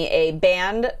get me a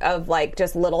band of like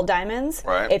just little diamonds.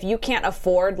 Right. If you can't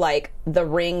afford like the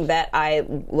ring that I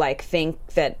like think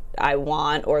that I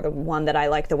want, or the one that I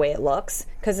like the way it looks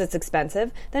because it's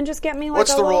expensive, then just get me like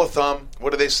What's a the little, rule of thumb? What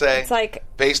do they say? It's like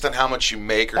based on how much you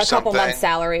make or a something. couple months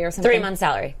salary or something. 3 months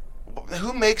salary.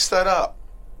 Who makes that up?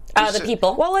 The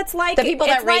people. Well, it's like The people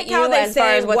that it's like rate how you they as far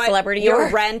say as what celebrity you your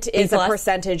are. rent B is a plus.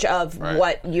 percentage of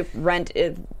what you rent.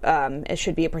 It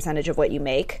should be a percentage of what you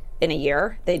make in a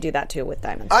year. They do that too with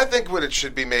diamonds. I think what it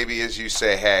should be maybe is you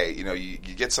say, hey, you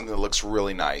get something that looks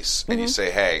really nice, and you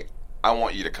say, hey, I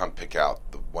want you to come pick out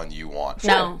the one you want.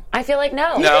 No, I feel like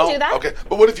no. No? can do that. Okay.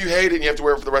 But what if you hate it and you have to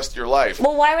wear it for the rest of your life?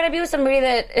 Well, why would I be with somebody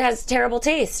that has terrible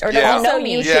taste or Yeah. doesn't know Also,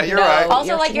 me? you Yeah, should you're know. right.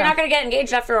 Also, You like, should you're know. not going to get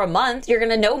engaged after a month. You're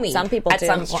going to know me. Some people at do.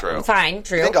 some That's point. true. Fine,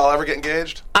 true. You think I'll ever get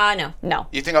engaged? No. No,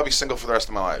 You think I'll be single for the rest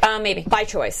of my life? Maybe. by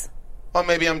choice. Well,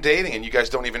 maybe I'm dating and you guys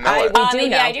don't even know I- it. we do Maybe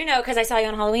know. I do know because I saw you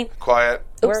on Halloween. Quiet.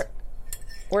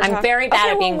 We're I'm very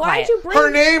bad at being why'd quiet. you bring? Her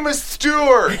name is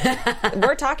Stuart.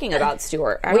 We're talking about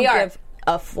Stuart. I We don't are. give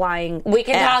a flying. We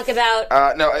can F. talk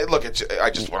about. No, look, I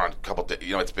just went on a couple.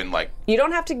 It's been like You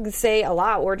don't have to say a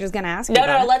lot. We're just going to ask you. No,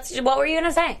 about it. let's. What were you going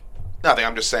to say? nothing.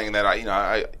 I'm just saying that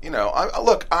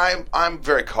look, I'm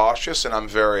very cautious and I'm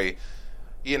very.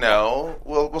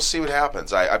 We'll see what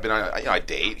happens. I've been on, I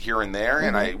date here and there,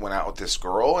 and I went out with this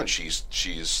girl, and she's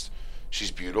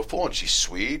beautiful and she's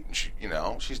sweet,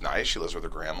 and she's nice. She lives with her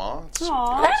grandma. It's That's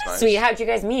nice. sweet. How'd you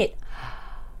guys meet?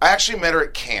 I actually met her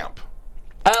at camp.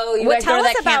 Oh, you guys go to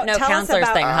that Camp No Counselors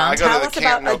thing, huh? I go Tell to us the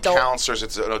Camp about No adult- Counselors.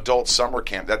 It's an adult summer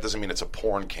camp. That doesn't mean it's a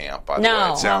porn camp, by the No.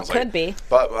 way. It sounds Well, like could be.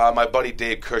 But my buddy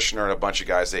Dave Kushner and a bunch of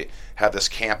guys, they have this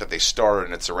camp that they started,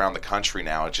 and it's around the country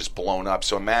now. It's just blown up.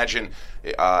 So imagine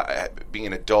being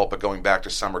an adult, but going back to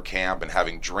summer camp and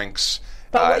having drinks.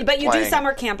 But you do playing.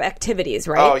 summer camp activities,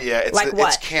 right? Oh yeah, it's like what?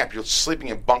 It's camp. You're sleeping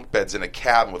in bunk beds in a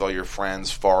cabin with all your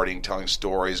friends, farting, telling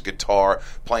stories, guitar,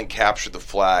 playing capture the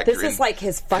flag. This You're is in like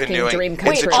his fucking canoeing. dream It's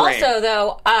country. a dream. Also,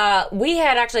 though, we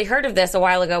had actually heard of this a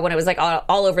while ago when it was like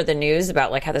all over the news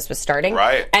about like how this was starting,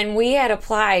 Right. And we had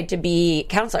applied to be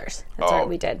counselors. That's right,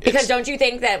 we did. Because don't you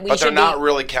think that we But should they're not be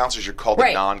really counselors. You're called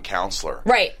Right. a non-counselor,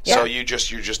 Right, So yeah. you're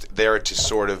just there to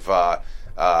sort of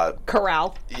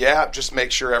Corral. just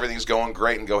make sure everything's going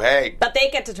great and go, hey. But they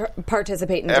get to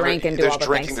participate and drink and do there's all the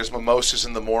drinking. things. There's mimosas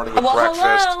in the morning with Well,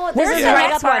 breakfast. hello. This is Yeah. right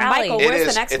up That's our our alley. Michael. It Where's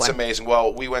is. the next It's one? amazing.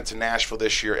 Well, we went to Nashville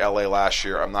this year, LA last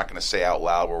year. I'm not going to say out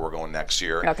loud where we're going next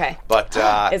year. Okay. But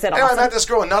Is it I awesome? met this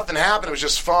girl and nothing happened. It was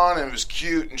just fun and it was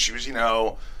cute and she was,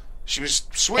 she was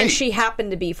sweet. And she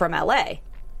happened to be from LA.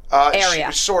 area. She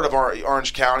was sort of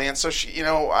Orange County, and so she,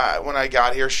 when I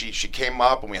got here, she came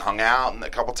up and we hung out a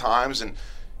couple times, and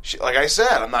she, like I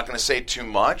said, I'm not going to say too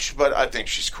much, but I think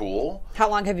she's cool. How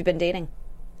long have you been dating?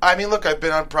 I mean, look, I've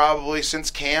been on probably since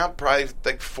camp, probably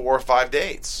like 4 or 5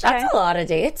 dates. That's a lot of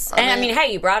dates. I mean,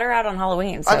 hey, you brought her out on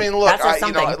Halloween. So I mean, look, that's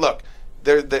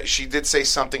something. she did say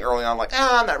something early on, like,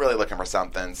 I'm not really looking for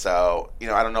something. So,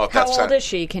 I don't know if that's How old is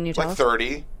she? Can you tell like us?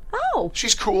 30. Oh,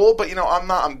 She's cool, but I'm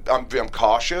not. I'm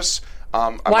cautious. Why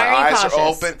my are you eyes cautious? are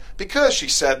open because she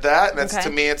said that. And that's Okay. to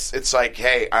me, it's like,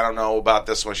 hey, I don't know about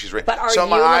this one. She's ready. But are so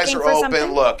my you eyes looking are for open.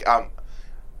 something? Look,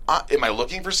 am I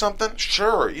looking for something?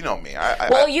 Sure, you know me.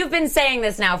 Well, you've been saying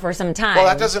this now for some time. Well,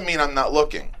 that doesn't mean I'm not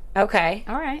looking. Okay.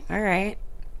 all right. All right.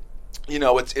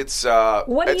 It's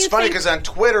What do it's you funny think- because on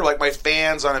Twitter, like my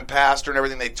fans on Impastor and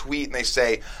everything, they tweet and they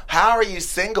say, "How are you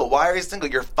single? Why are you single?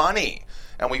 You're funny."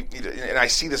 And I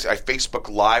see this. I Facebook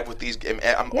Live with these. And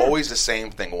I'm always the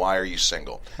same thing. Why are you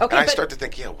single? Okay, and I but- start to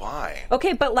think, why?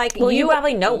 Okay, but like Well, you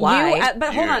probably know why.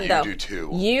 but hold on You though. do too.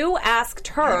 You asked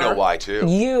her. You know why too.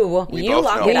 We both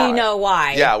locked know it why. up. We know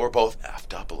why. Yeah, we're both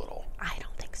effed up a little. I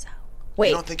don't think so. Wait.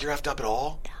 You don't think you're effed up at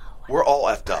all? No. We're all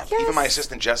effed up. Even my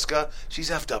assistant Jessica, she's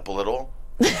effed up a little.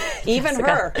 Even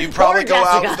her. You probably Poor go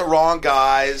out Jessica. with the wrong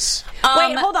guys.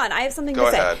 Wait, hold on. I have something Go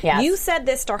to say. ahead. Yes. You said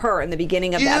this to her in the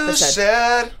beginning of the You episode.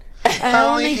 said, I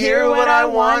only hear what I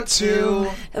want to.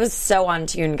 It was so on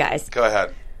tune, guys. Go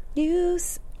ahead.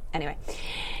 Anyway,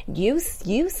 you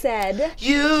said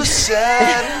You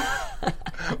said.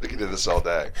 We can do this all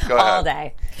day. Go ahead. All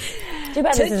day. Too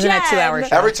bad To this isn't a Jen. 2-hour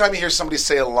show. Every time you hear somebody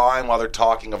say a line while they're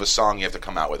talking of a song, you have to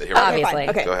come out with it. Here we go. Obviously.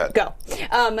 Okay, Go ahead.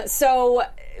 Go. So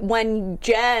when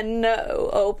Jen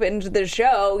opened the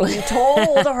show, you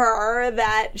told her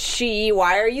that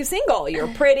why are you single? You're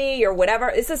pretty, you're whatever.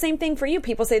 It's the same thing for you.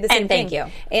 People say the same And thing. thank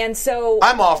you. And so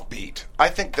I'm offbeat. I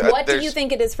think that what do there's- you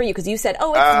think it is for you? Because you said, it's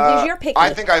because you're picky.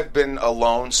 I think I've been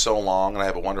alone so long, and I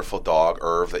have a wonderful dog,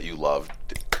 Irv, that you love.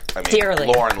 I mean, Dearly.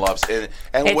 Lauren loves it.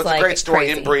 And It's what's a like great story,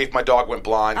 crazy. in brief, my dog went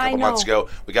blind a I couple know. months ago.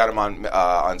 We got him on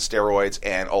steroids,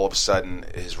 and all of a sudden,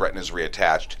 his retina's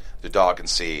reattached. The dog can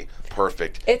see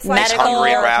perfect. It's he's like Medical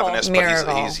hungry and miracle. ravenous,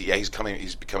 Miracle. but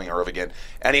he's becoming Irv again.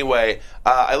 Anyway,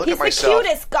 I look He's at the myself.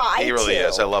 cutest guy, He really too.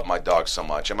 is. I love my dog so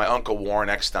much. And my uncle Warren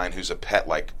Eckstein, who's a pet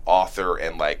author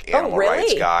and animal really?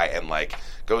 rights guy, and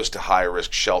goes to high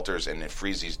risk shelters and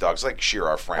frees these dogs, like Sheer,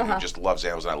 our friend, Uh-huh. who just loves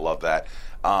animals, and I love that.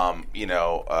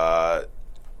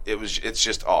 It's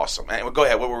just awesome. And go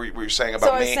ahead. What were you saying about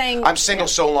So I was me? saying- I'm single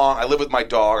so long. I live with my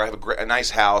dog. I have a nice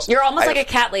house. You're almost I like have- a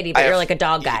cat lady, but I you're have- like a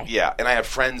dog guy. Yeah, and I have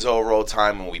friends over all the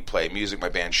time when we play music. My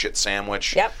band Shit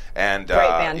Sandwich. Yep. And Great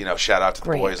band. shout out to the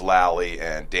Great. boys Lally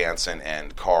and Danson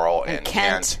and Carl and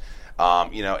Kent.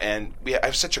 And I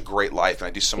have such a great life, and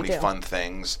I do so many do. fun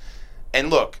things. And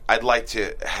look, I'd like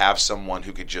to have someone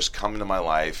who could just come into my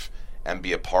life and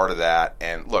be a part of that.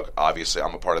 And look, obviously,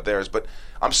 I'm a part of theirs, but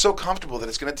I'm so comfortable that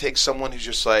it's going to take someone who's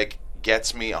just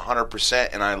gets me 100%,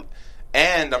 and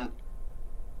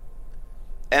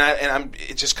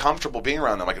it's just comfortable being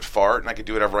around them. I could fart and I could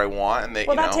do whatever I want, and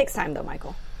well, that takes time though,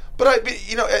 Michael. But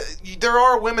there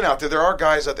are women out there. There are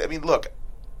guys out there. I mean, look,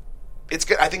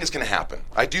 I think it's going to happen.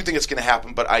 I do think it's going to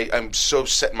happen, but I'm so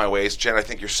set in my ways. Jen, I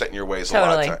think you're set in your ways a lot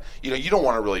of Totally. time. You don't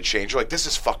want to really change. You're like, this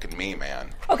is fucking me,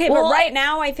 man. Okay, Well, but right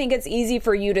now I think it's easy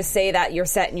for you to say that you're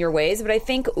set in your ways, but I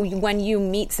think when you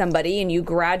meet somebody and you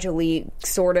gradually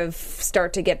sort of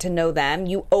start to get to know them,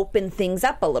 you open things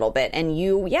up a little bit, and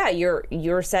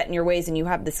you're set in your ways, and you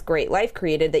have this great life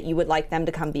created that you would like them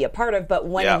to come be a part of, but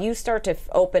when you start to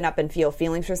open up and feel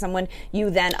feelings for someone, you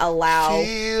then allow...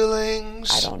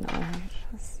 Feelings. I don't know.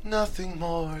 Nothing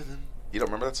more than... You don't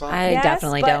remember that song? I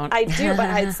definitely but don't. I do,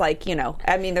 but it's like,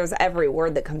 there's every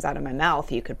word that comes out of my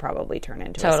mouth you could probably turn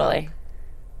into a Totally. song.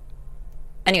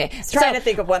 Anyway, Trying to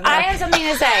think of one. I have something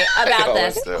to say about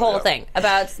always this do, whole yeah. thing,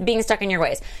 about being stuck in your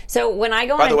ways. So when I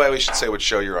go By on the way, we should say what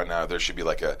show you're on now. There should be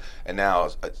a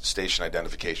station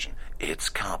identification. It's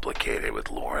Complicated with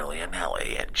Laura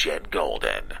Leonelli and Jen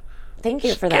Golden. thank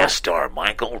you for that. Guest star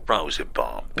Michael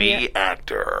Rosenbaum, B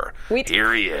actor.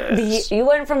 Here he is. You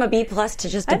went from a B plus to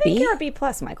just a I think B? you're a B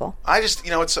plus, Michael. I just,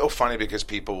 it's so funny because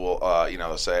people will,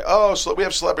 they'll say, "Oh, we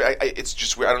have celebrity." It's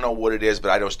just weird. I don't know what it is, but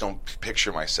I just don't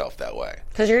picture myself that way.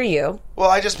 Because you're you.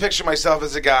 Well, I just picture myself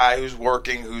as a guy who's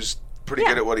working, who's pretty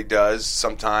good at what he does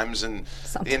sometimes, and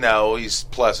he's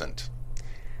pleasant.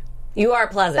 You are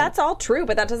pleasant. That's all true,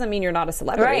 but that doesn't mean you're not a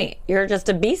celebrity. right. You're just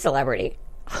a B celebrity.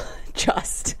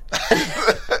 Just.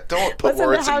 Don't put Listen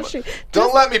to words how in she-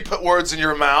 Don't let me put words in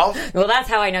your mouth. Well, that's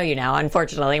how I know you now,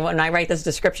 unfortunately. When I write this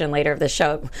description later of the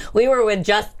show, we were with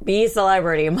Just Be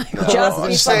Celebrity. Michael. Just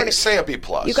Be Celebrity. Say a B+.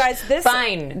 You guys,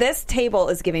 Fine. this table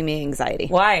is giving me anxiety.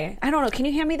 Why? I don't know. Can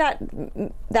you hand me that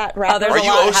wrapper? Oh, there's Are a you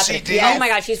lot OCD? happening. Oh my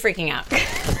God, she's freaking out.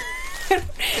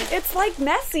 It's like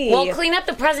messy. Well, clean up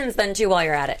the presents then too while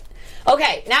you're at it.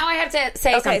 Okay, now I have to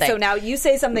say okay, something. so now you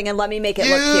say something and let me make it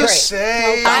You look cute.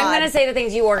 say. I'm going to say the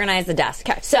things you organize the desk.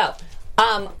 Okay. So,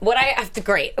 what I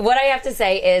have to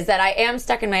say is that I am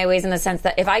stuck in my ways in the sense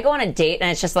that if I go on a date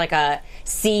and it's just like a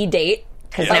C date,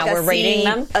 because Yeah. now Like we're rating C,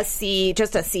 them. a C,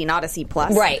 just a C, not a C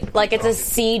plus. Right. Like it's a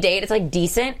C date. It's like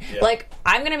decent. Like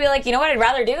I'm going to be like, you know what I'd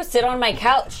rather do? Sit on my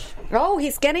couch. Oh,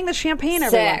 he's getting the champagne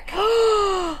everywhere.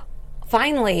 Sick.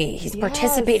 Finally, he's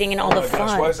participating in all the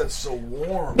fun. Why is that so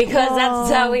warm? Because that's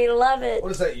how we love it.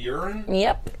 What is that, urine?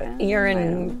 Yep.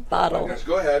 Urine bottle. Yes,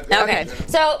 go ahead. Okay.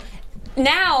 So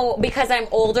now, because I'm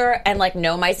older and like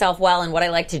know myself well and what I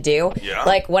like to do, Yeah.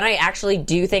 like when I actually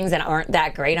do things that aren't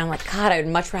that great, I'm like, God, I would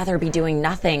much rather be doing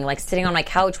nothing, like sitting on my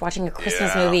couch watching a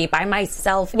Christmas Yeah. movie by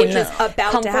myself Which in the is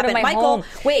about comfort to happen. of my Michael, home.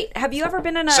 wait, have you ever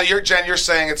been in a... So you're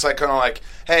saying it's like kind of like,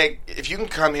 hey, if you can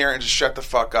come here and just shut the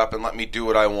fuck up and let me do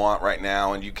what I want right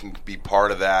now, and you can be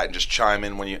part of that and just chime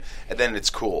in when you, and then it's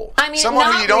cool. I mean, Someone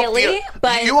not who you don't really, feel,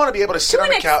 but you want to be able to sit to on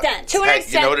the an couch. extent. To an Hey,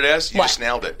 extent. you know what it is? You What? just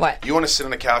nailed it. What? You want to sit on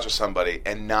the couch with somebody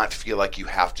and not feel like you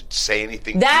have to say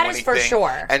anything. That do is for anything,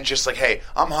 sure. And just like, hey,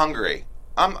 I'm hungry.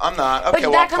 I'm not. Okay, But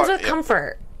well, that comes fuck with yeah.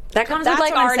 comfort. That comes That's with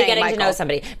like what I'm already saying, getting to know Michael.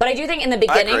 somebody. But I do think in the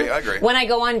beginning, I agree. when I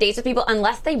go on dates with people,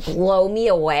 unless they blow me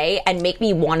away and make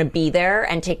me want to be there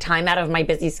and take time out of my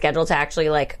busy schedule to actually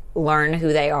like learn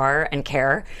who they are and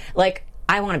care, like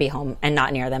I want to be home and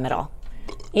not near them at all.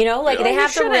 You know, like they you have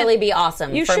to shouldn't. really be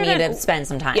awesome You for me to shouldn't- spend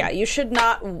some time. Yeah, you should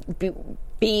not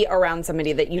be around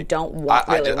somebody that you don't want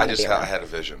I really want to just be around. I had a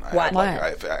vision. What?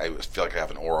 I feel like I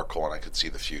have an oracle and I could see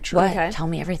the future. What? Okay. Tell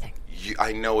me everything.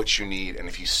 I know what you need, and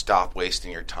if you stop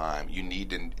wasting your time, you need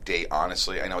to date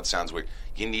honestly. I know it sounds weird.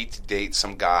 You need to date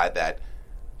some guy that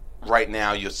right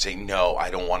now you'll say, no, I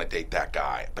don't want to date that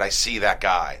guy. But I see that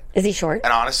guy. Is he short?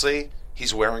 And honestly,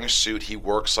 he's wearing a suit. He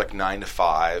works like 9 to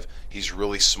 5. He's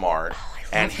really smart.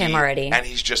 I love him already. And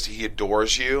he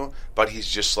adores you, but he's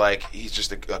just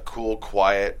a cool,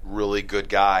 quiet, really good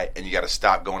guy. And you got to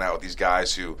stop going out with these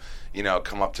guys who,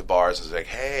 come up to bars and say, like,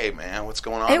 hey, man, what's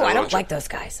going on? Ew, I don't like those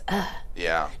guys. Ugh.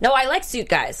 Yeah. No, I like suit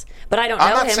guys, but I don't know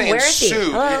I'm not him. saying Where is he?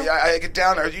 suit. Hello? I get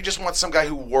down there. You just want some guy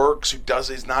who works,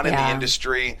 he's not in the Yeah.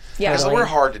 industry. Yeah. Because Totally. we're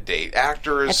hard to date.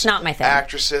 Actors, It's not my thing.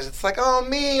 actresses. It's like, oh,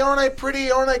 me, aren't I pretty?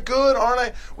 Aren't I good? Aren't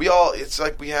I? It's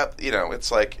like we have,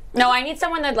 it's like. No, I need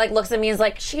someone that like looks at me and is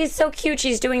like, she's so cute.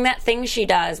 She's doing that thing she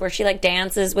does where she like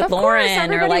dances with Of course, Lauren, or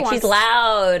everybody like wants- she's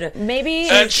loud. Maybe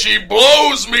And she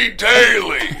blows me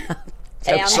daily.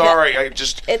 And- Sorry,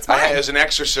 It's fine. it was an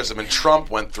exorcism, and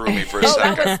Trump went through me for a Oh,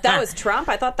 second. that was Trump.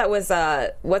 I thought that was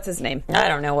what's his name? I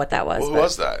don't know what that was. Who but-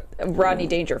 was that? Rodney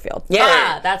Dangerfield.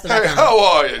 Yeah, Hey, that's what Hey, I'm how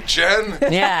are you, Jen?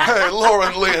 Yeah. Hey,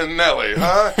 Lauren Leonelli,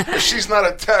 huh? If she's not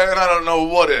a 10, I don't know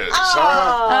what is,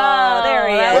 huh? Oh, there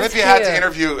he is. What if you had to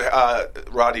interview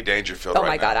Rodney Dangerfield Oh right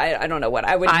my God, now? I don't know what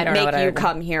I would I don't know make what I you would do.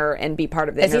 come here and be part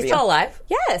of the Is interview. he still alive?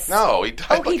 Yes. No, he died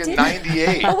Oh, he like in did?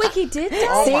 98. Oh wait, he did.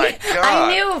 Oh See? my God.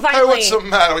 I knew, Hey, finally. what's the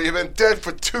matter? You've been dead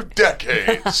for 2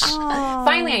 decades.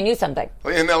 Finally, I knew something.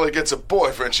 Leonelli gets a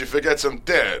boyfriend, she forgets him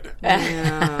dead.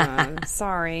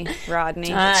 Sorry, Rodney.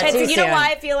 Too You know soon.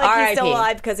 why I feel like he's still R.I.P.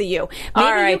 alive because of you.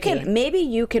 R.I.P. Maybe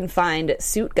you can find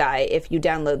Suit Guy if you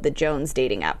download the Jones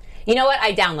dating app. You know what?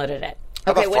 I downloaded it.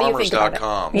 How Okay, about what do you think about it?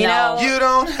 farmers.com? You know, You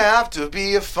don't have to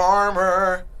be a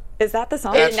farmer Is that the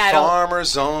song? at I don't-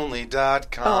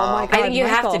 farmersonly.com. Oh my God, I think you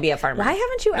have Michael. to be a farmer. Why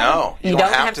haven't you? No, you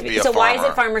don't have to be a So why is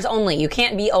farmer. it farmers only? You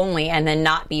can't be only and then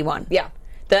not be one. Yeah.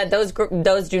 Those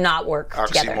do not work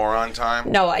together. Oxymoron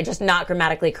time? No, I just not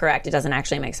grammatically correct. It doesn't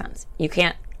actually make sense. You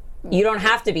can't. You don't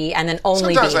have to be and then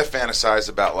only Sometimes be. I fantasize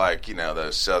about, like,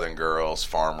 those southern girls,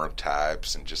 farmer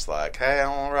types, and just like, hey, I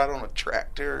want to ride on a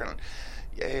tractor, and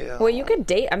yeah. Well, you could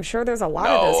date. I'm sure there's a lot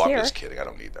of No, those I'm here. just kidding. I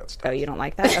don't need that stuff. Oh, you don't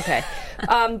like that? Okay.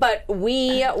 But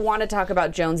we want to talk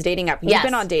about Jones dating app. You've Yes.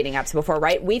 been on dating apps before,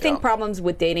 right? We think Yeah. problems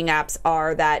with dating apps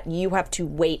are that you have to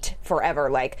wait forever.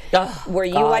 Like, Oh, were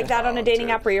you God. like that on a dating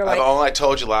Dude. app where you're like, I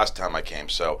told you last time I came,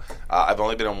 so I've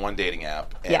only been on one dating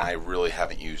app, and Yeah. I really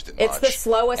haven't used it much. It's the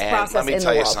slowest and process let me in the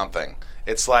tell you world. something.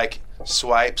 It's like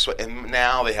swipe, and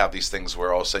now they have these things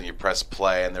where all of a sudden you press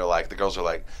play, and they're like, the girls are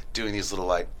like doing these little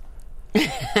like,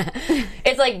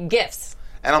 It's like gifts.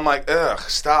 And I'm like, ugh,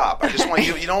 stop. I just want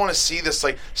you don't want to see this,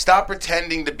 like, stop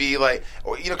pretending to be like,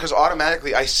 because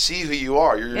automatically I see who you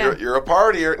are. You're a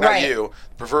partier, not Right. you,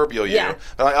 proverbial you. Yeah.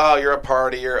 But like, oh, you're a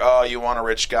partier, oh, you want a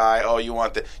rich guy, oh, you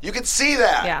want you can see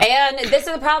that. Yeah. And this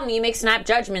is the problem. You make snap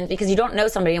judgments because you don't know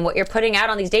somebody, and what you're putting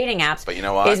out on these dating apps But you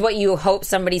know what? is what you hope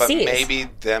somebody But sees. maybe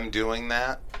them doing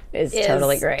that, is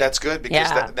totally great. that's good,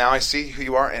 because Yeah. now I see who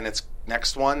you are, and it's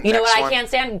next one. You know next what one. I can't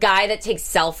stand? Guy that takes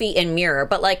selfie in mirror,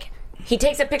 but like he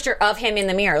takes a picture of him in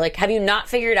the mirror. Like, have you not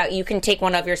figured out you can take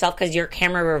one of yourself because your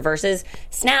camera reverses?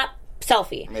 Snap,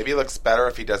 selfie. Maybe it looks better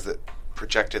if he does it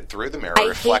projected through the mirror, I hate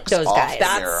reflects those off guys. the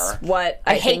That's mirror. what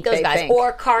I I hate think those they guys. think.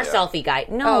 Or car Yeah. selfie guy.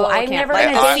 No, I I'm can't. never Like,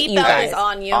 going the to date you seatbelt guys. is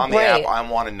on you. On the Right. app, I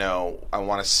want to know. I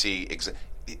want to see.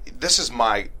 This is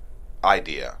my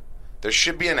idea. There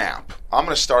should be an app. I'm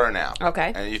going to start an app.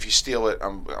 Okay. And if you steal it,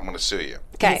 I'm going to sue you.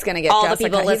 Okay. He's going to get all Jessica. the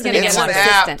people He's listening. gonna It's get an one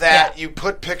app assistant. that you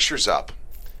put pictures up,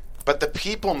 but the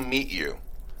people meet you.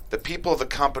 The people of the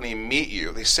company meet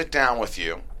you. They sit down with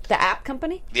you. The app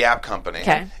company? The app company.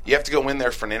 Okay. You have to go in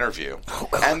there for an interview.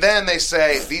 And then they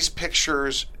say, these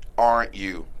pictures aren't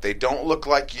you. They don't look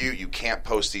like you. You can't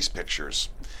post these pictures.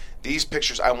 These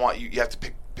pictures, I want you have to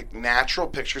pick natural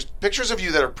pictures, pictures of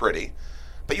you that are pretty.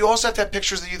 But you also have to have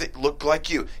pictures of you that look like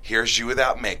you. Here's you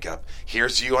without makeup.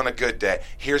 Here's you on a good day.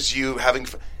 Here's you having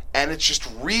fun. And it's just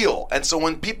real. And so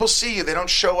when people see you, they don't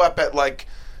show up at like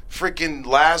freaking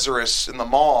Lazarus in the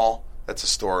mall. That's a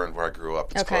store where I grew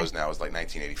up. It's Okay. closed now. It was like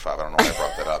 1985. I don't know why I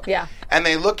brought that up. Yeah. And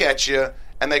they look at you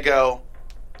and they go,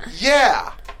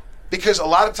 yeah. Because a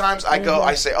lot of times I go,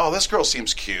 I say, oh, this girl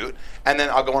seems cute. And then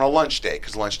I'll go on a lunch date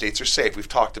because lunch dates are safe. We've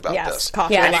talked about Yes, this.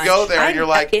 coffee Yeah. And you lunch. go there and I'm you're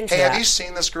like, into hey, have that. you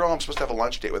seen this girl? I'm supposed to have a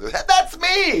lunch date with her. That's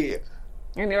me.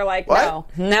 And you're like, What? no.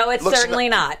 No, it's Looks certainly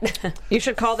not. You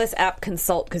should call this app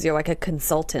Consult because you're like a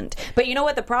consultant. But you know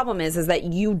what the problem is that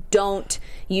you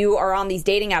are on these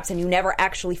dating apps and you never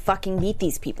actually fucking meet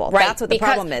these people. Right. That's what the Because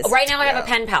problem is. Right now I have Yeah. a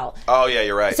pen pal. Oh, yeah,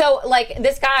 you're right. So, like,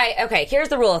 this guy, okay, here's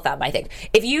the rule of thumb, I think.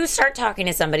 If you start talking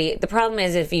to somebody, the problem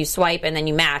is if you swipe and then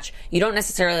you match, you don't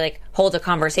necessarily, like, hold a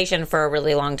conversation for a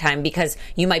really long time because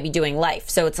you might be doing life.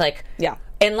 So it's like, Yeah.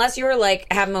 unless you're,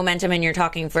 like, have momentum and you're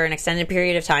talking for an extended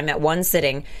period of time at one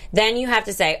sitting, then you have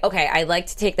to say, okay, I'd like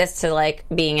to take this to, like,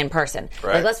 being in person.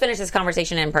 Right. Like, let's finish this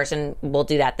conversation in person. We'll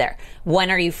do that there. When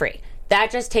are you free?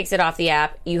 That just takes it off the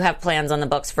app. You have plans on the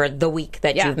books for the week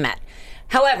that Yeah. you've met.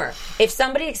 However, if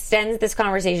somebody extends this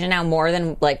conversation now more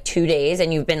than like 2 days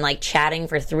and you've been like chatting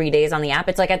for 3 days on the app,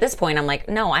 it's like at this point I'm like,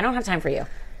 no, I don't have time for you.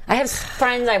 I have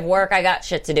friends, I have work, I got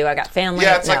shit to do, I got family.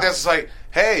 yeah, it's like No. this. It's like,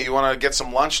 hey, you want to get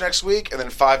some lunch next week? And then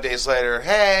 5 days later,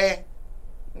 hey,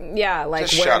 Yeah, like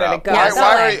just where shut did up. it go? Yeah, Why, go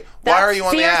why, away. are you, why are you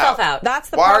on See the yourself app? out. That's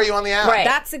the Why prob- are you on the app? Right.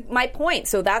 That's my point.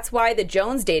 So that's why the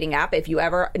Jones dating app, if you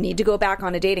ever need to go back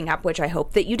on a dating app, which I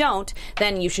hope that you don't,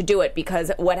 then you should do it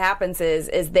because what happens is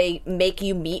they make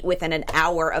you meet within an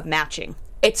hour of matching.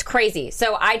 It's crazy.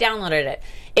 So I downloaded it.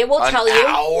 It will An tell you.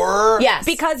 hour? Yes.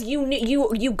 Because you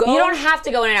go. You don't have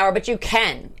to go in an hour, but you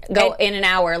can go in an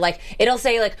hour. Like it'll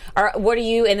say, like, what are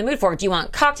you in the mood for? Do you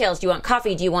want cocktails? Do you want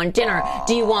coffee? Do you want dinner?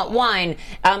 Do you want wine?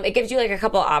 It gives you like a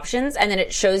couple of options, and then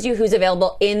it shows you who's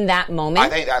available in that moment. I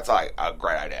think that's like a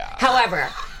great idea. However,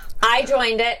 I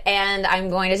joined it, and I'm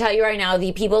going to tell you right now,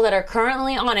 the people that are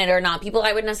currently on it are not people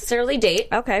I would necessarily date.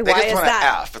 Okay, They why just is want that?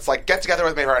 an F. It's like, get together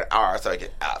with me for an hour so I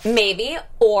get F. Maybe,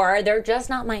 or they're just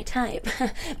not my type.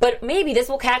 But maybe this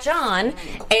will catch on,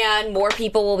 and more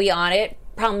people will be on it.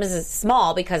 Problem is, it's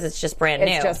small because it's just brand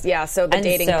new. It's just so the And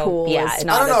dating so, pool yeah, is it's-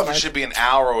 not I don't know as if it large. should be an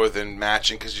hour within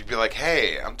matching because you'd be like,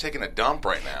 hey, I'm taking a dump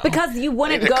right now. Because you I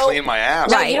wouldn't need to go clean my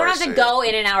ass. No, before you don't I have to see go it.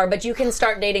 in an hour, but you can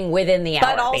start dating within the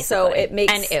hour. But also, basically. it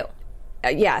makes and ew.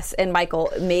 Yes, and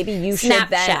Michael, maybe you should then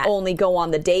Snapchat. only go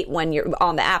on the date when you're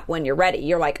on the app when you're ready.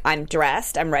 You're like, I'm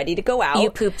dressed, I'm ready to go out.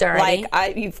 You pooped already?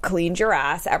 Like you've cleaned your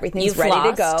ass, everything's You've ready to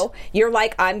flossed. go. You're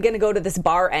like, I'm going to go to this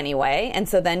bar anyway, and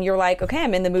so then you're like, okay,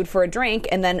 I'm in the mood for a drink,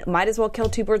 and then might as well kill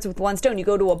two birds with one stone. You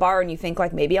go to a bar and you think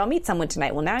like, maybe I'll meet someone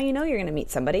tonight. Well, now you know you're going to meet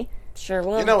somebody. Sure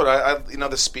will. You know what?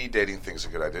 The speed dating thing's a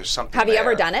good idea. There's something. Have you there.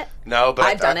 ever done it? No, but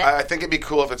I've done it. I think it'd be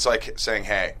cool if it's like saying,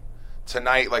 "Hey,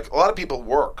 tonight." Like a lot of people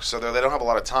work, so they don't have a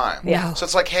lot of time. Yeah. So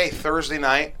it's like, "Hey, Thursday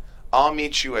night, I'll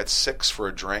meet you at 6 for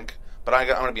a drink." But I'm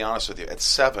going to be honest with you. At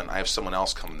 7, I have someone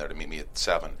else coming there to meet me at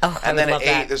 7. Oh, I and then would at love 8,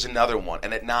 that. there's another one.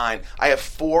 And at 9, I have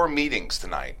 4 meetings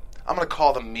tonight. I'm going to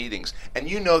call them meetings. And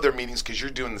you know they're meetings because you're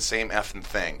doing the same effing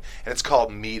thing. And it's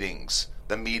called Meetings.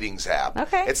 The Meetings app.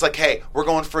 Okay. It's like, hey, we're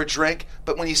going for a drink,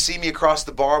 but when you see me across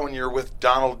the bar when you're with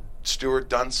Donald Stewart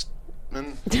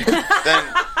Dunstman,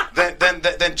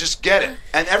 then just get it.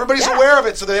 And everybody's aware of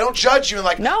it so they don't judge you and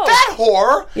like, No. that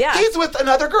whore, Yeah. he's with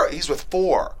another girl. He's with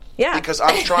 4. Yeah. Because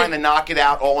I'm trying to knock it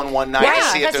out all in one night to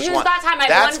see if because there's who's one. got time? I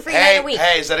have one free night a week.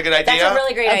 Hey, is that a good idea? That's a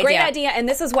really great idea. A great idea, and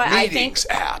this is why Meetings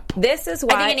I think app. this is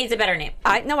why I think it needs a better name.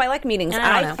 I like meetings.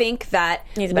 I don't know. think that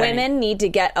Needs a better women need to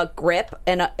get a grip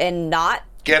and not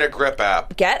Get a grip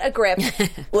app. get a grip,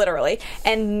 literally,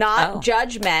 and not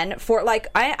judge men for, like,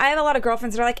 I have a lot of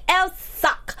girlfriends that are like, "Oh,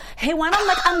 suck. He went on,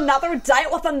 like, another date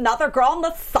with another girl on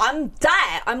the same day."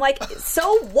 I'm like,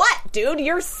 so what, dude?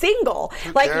 You're single.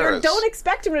 Like, cares? don't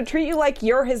expect him to treat you like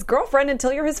you're his girlfriend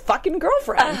until you're his fucking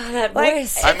girlfriend. That Like,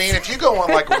 voice. I mean, if you go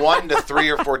on like 1 to 3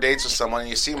 or 4 dates with someone and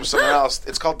you see them with someone else,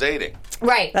 it's called dating.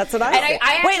 Right. That's what I And think.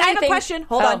 I Wait, I actually have a think- question.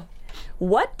 Hold on.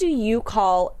 What do you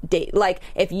call date? Like,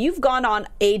 if you've gone on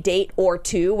a date or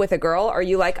two with a girl, are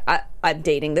you like, I'm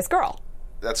dating this girl?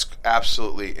 That's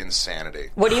absolutely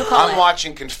insanity. What do you call I'm it?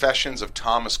 watching Confessions of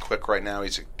Thomas Quick right now.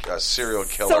 He's a serial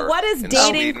killer. So what is in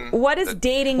dating? Sweden. What does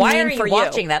dating Why mean are you for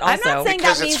watching that I'm also? not saying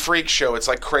Because that it's means freak show. It's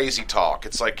like crazy talk.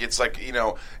 It's like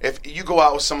if you go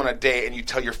out with someone on a date and you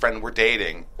tell your friend we're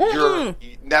dating,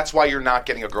 that's why you're not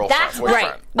getting a girlfriend, That's boyfriend.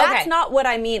 right. that's Okay. not what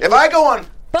I mean. If I go on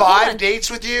But hold 5 on. dates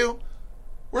with you,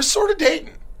 we're sort of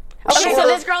dating. Okay, Sort so of.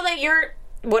 this girl that you're,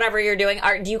 whatever you're doing,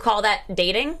 do you call that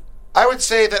dating? I would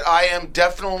say that I am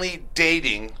definitely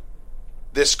dating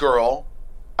this girl.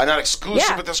 I'm not exclusive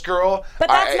Yeah. with this girl. But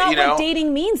that's not you know, what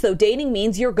dating means, though. Dating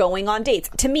means you're going on dates.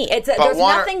 To me, there's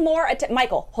nothing more.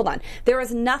 Michael, hold on. There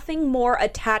is nothing more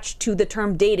attached to the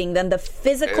term dating than the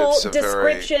physical It's a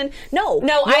description. No,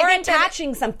 you're I think that-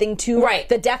 attaching something to Right.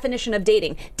 the definition of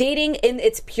dating. Dating, in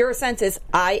its pure sense, is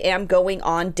I am going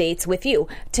on dates with you.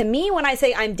 To me, when I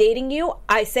say I'm dating you,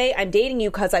 I say I'm dating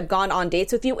you because I've gone on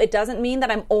dates with you. It doesn't mean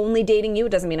that I'm only dating you.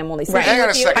 It doesn't mean I'm only sleeping Hang on a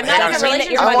with you. second. I'm Hang not on a even mean that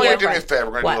second. you're I my want you to do me a boyfriend. favor.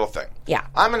 We're going to What? do a little thing. Yeah.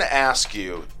 I'm going to ask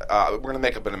you. We're going to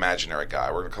make up an imaginary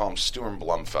guy. We're going to call him Stuart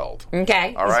Blumfeld.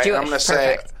 Okay. All he's right. Jewish. I'm going to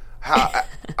say. Perfect.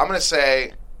 I'm going to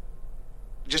say.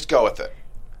 Just go with it.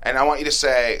 And I want you to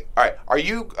say. All right. Are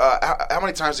you? How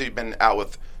many times have you been out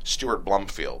with Stuart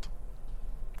Blumfield?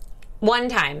 One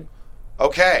time.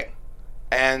 Okay.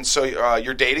 And so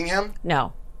you're dating him?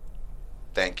 No.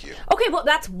 Thank you. Okay, well,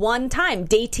 that's one time.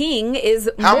 Dating is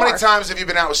How more. many times have you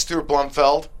been out with Stuart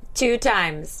Blumfeld? 2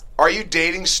 times. Are you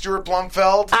dating Stuart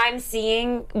Blumfeld? I'm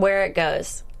seeing where it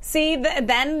goes. See,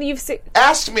 then you've seen.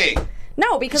 Ask me.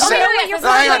 No, because Say- I know what your No,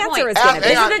 first hang on. answer is Ask- going to hang be.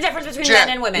 This on. is the difference between Jen, men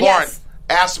and women. Lauren, Yes.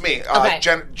 ask me. Okay.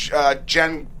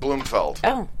 Jen Blumfeld.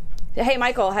 Oh. Hey,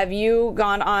 Michael, have you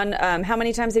gone on? How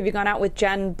many times have you gone out with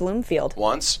Jen Bloomfield?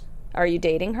 Once? Are you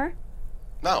dating her?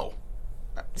 No.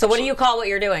 So what do you call what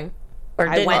you're doing? Or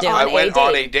I didn't went do? on I a went date.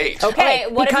 on a date. Okay,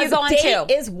 what have you because gone date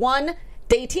to? is one.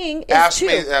 Dating is Ask two.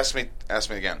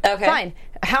 me again. Okay. Fine.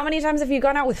 How many times have you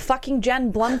gone out with fucking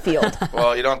Jen Blumfield?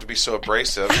 Well, you don't have to be so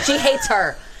abrasive. She hates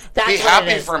her. That's Be what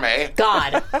happy it is. for me.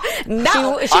 God.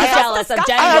 No. She's I have- jealous of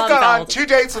Jen I have gone on Blumfeld. 2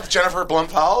 dates with Jennifer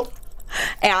Blumfeld.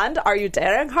 And are you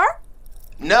dating her?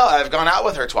 No, I've gone out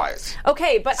with her twice.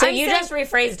 Okay, but So I'm you saying- just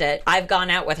rephrased it. I've gone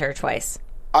out with her twice.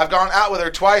 I've gone out with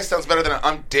her twice. Sounds better than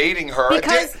I'm dating her.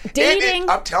 Because dating,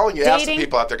 I'm telling you, ask the dating-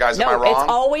 people out there, guys. No, am I wrong? it's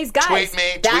always guys. Tweet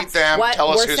me, tweet That's them. what Tell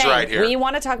us we're who's saying. right here. We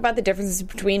want to talk about the differences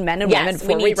between men and Yes, women we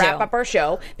before we need wrap to. up our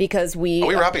show because we. Are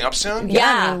we wrapping up soon? Yeah,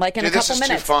 Yeah. I mean, like in Dude, a this couple is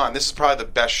minutes. too fun. This is probably the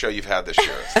best show you've had this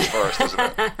year. It's the first, isn't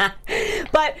it?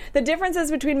 But the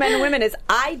differences between men and women is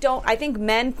I think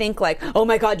men think like, oh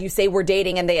my God, you say we're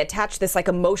dating, and they attach this like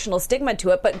emotional stigma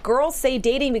to it. But girls say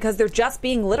dating because they're just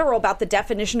being literal about the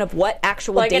definition of what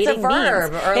actual Like it's dating a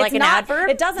verb means. or like It's an not- adverb?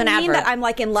 It doesn't It's an mean adverb. that I'm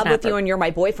like in love It's an with you adverb. and you're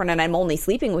my boyfriend and I'm only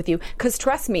sleeping with you. Because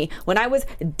trust me, when I was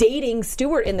dating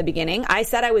Stuart in the beginning, I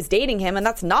said I was dating him, and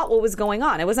that's not what was going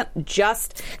on. It wasn't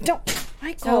just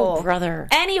Michael. Oh, brother.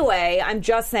 Anyway, I'm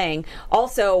just saying.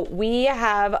 Also, we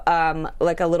have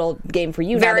like a little game for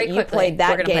you. Very now that you quickly. played We're that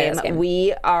gonna play game, this game.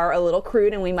 we are a little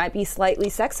crude and we might be slightly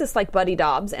sexist like Buddy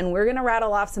Dobbs, and we're going to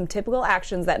rattle off some typical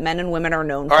actions that men and women are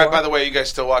known for. All right, by the way, you guys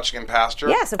still watching Impastor?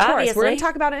 Yes, of course. Obviously. We're going to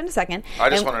talk about it in a second. I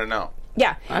just And- wanted to know.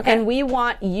 Yeah. Okay. And we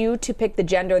want you to pick the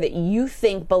gender that you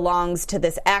think belongs to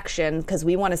this action because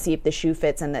we want to see if the shoe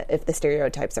fits and if the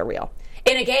stereotypes are real.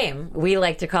 In a game we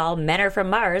like to call Men Are From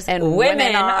Mars And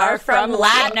Women Are From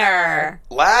Ladner.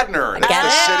 Ladner. That's Get the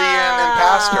it? city in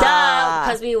Impastor.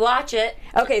 Because we watch it.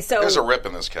 Okay, so There's a rip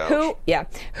in this couch.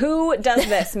 Who does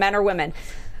this, men or women?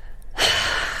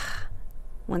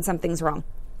 When something's wrong.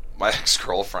 My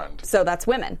ex-girlfriend. So that's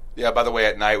women. Yeah, by the way,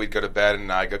 at night we'd go to bed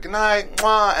and I'd go, good night,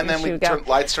 mwah, and then she we'd would go- turn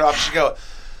lights off. She'd go,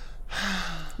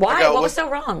 Why? I go, What was so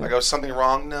wrong? I go, something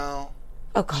wrong? No.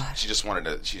 Oh God. She just wanted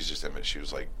to, she's just image. She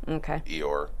was like, Okay.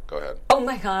 Eeyore. Go ahead. Oh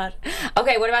my God.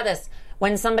 Okay, what about this?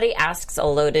 When somebody asks a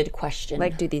loaded question.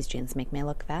 Like, do these jeans make me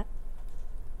look fat?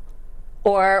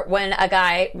 Or when a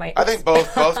guy might... I think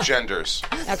both genders.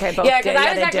 Okay, both. Yeah, because I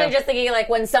was they actually do. just thinking, like,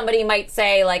 when somebody might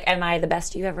say, like, am I the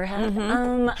best you ever had?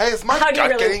 Hey, is my How do you gut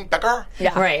really- getting bigger?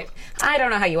 Yeah. Right. I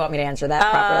don't know how you want me to answer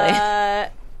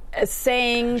that properly.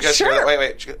 Saying You guys hear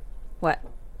that? sure. Wait. What?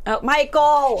 Oh,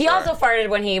 Michael. He also farted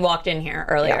when he walked in here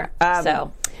earlier.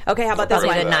 So, Okay, how about this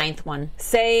probably one? the ninth one.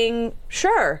 Saying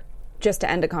sure, just to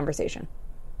end a conversation.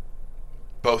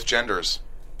 Both genders.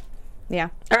 Yeah.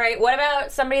 All right, what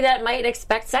about somebody that might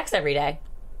expect sex every day?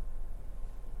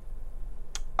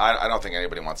 I don't think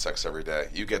anybody wants sex every day.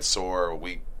 You get sore,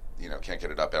 we can't get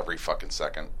it up every fucking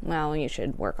second. Well, you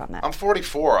should work on that. I'm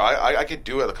 44. I could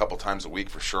do it a couple times a week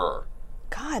for sure.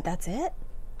 God, that's it?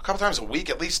 A couple times a week,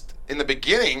 at least in the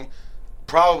beginning,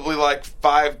 probably like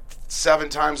 5-7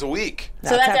 times a week.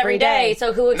 So that's every day.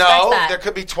 So who expects No, that? there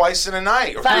could be twice in a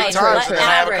night or Fine, 3 times, let's and then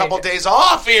I have a couple average. days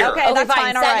off here. Okay, Okay, that's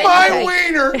fine, fine. All right. seven. My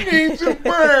wiener needs a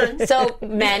break. So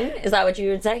men, is that what you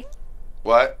would say?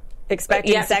 What?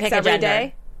 Expecting You have to sex pick a every gender.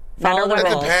 day? Follow the Men or It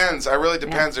women? rules. depends. It really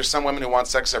depends. There's some women who want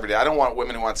sex every day. I don't want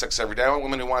women who want sex every day. I want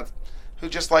women who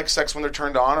just like sex when they're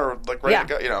turned on or like ready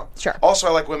to go. Sure. Also,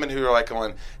 I like women who are like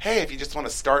going, "Hey, if you just want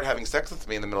to start having sex with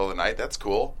me in the middle of the night, that's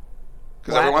cool."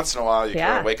 Because every What? once in a while, you Yeah.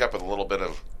 kind of wake up with a little bit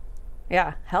of.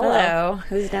 Yeah. Hello. Hello.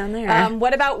 Who's down there?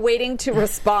 What about waiting to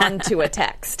respond to a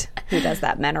text? Who does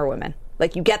that, men or women?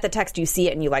 Like, you get the text, you see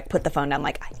it, and you, like, put the phone down,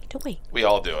 like, I need to wait. We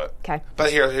all do it. Okay.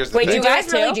 But here's the Wait, do thing. you guys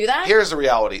guys really too? do that? Here's the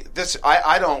reality.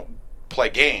 I don't play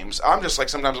games. I'm just like,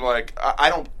 sometimes I'm like, I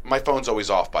don't, my phone's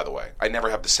always off, by the way. I never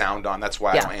have the sound on. That's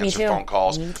why Yeah, I don't me answer too. phone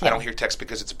calls. Me too. I don't hear text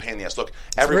because it's a pain in the ass. Look,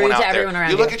 everyone rude out to there, everyone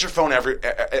around you look you. at your phone every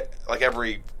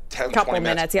 10, Couple 20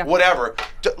 minutes, yeah. whatever.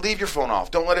 Leave your phone off.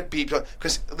 Don't let it beep.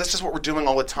 Because this is what we're doing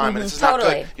all the time, and this is not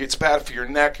Totally. good. It's bad for your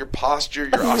neck, your posture,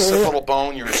 your occipital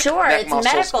bone, your Sure, neck it's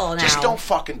muscles. medical Just now. don't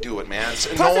fucking do it, man. It's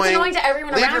Plus, annoying. it's annoying to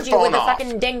everyone Leave around your you with phone a off.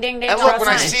 fucking ding, ding, ding. And look, when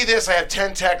I sign. see this, I have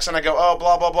 10 texts, and I go, oh,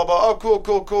 blah, blah, blah, blah. Oh, cool.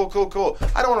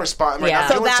 I don't want to respond. Yeah. I'm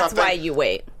So doing that's something. why you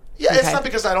wait. Yeah, it's Okay. not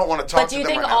because I don't want to talk But do to you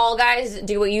them think right now. all guys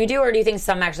do what you do, or do you think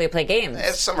some actually play games?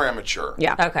 Some are immature.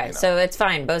 Yeah. Okay, so it's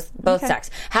fine. Both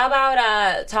sex. How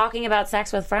about talking about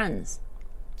sex with friends?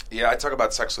 Yeah, I talk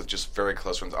about sex with just very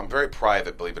close friends. I'm very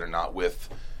private, believe it or not, with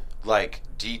like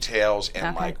details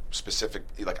and Okay. like specific.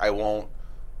 Like I won't,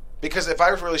 because if I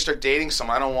really start dating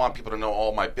someone, I don't want people to know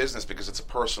all my business because it's a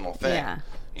personal thing. Yeah.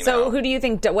 you So know? who do you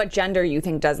think, what gender you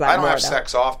think does that I don't more, have though?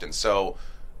 sex often, so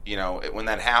when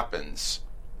that happens,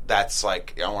 that's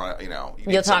like I want to. You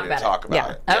need You'll talk somebody to about talk it.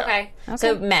 about it. Yeah. Okay.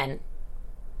 So men.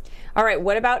 All right,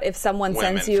 what about if someone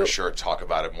Women sends you... for sure talk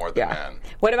about it more than men.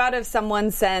 What about if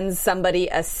someone sends somebody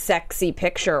a sexy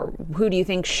picture? Who do you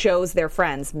think shows their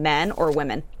friends, men or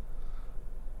women?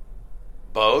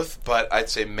 Both, but I'd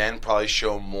say men probably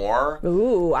show more.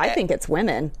 Ooh, I think it's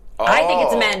women. I think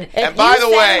it's men. And If by you the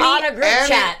send way, on a group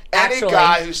chat, any actually.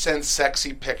 guy who sends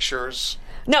sexy pictures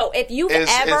No, if you've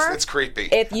ever... it's creepy.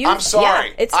 If you, I'm sorry.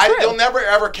 Yeah, it's true. You'll never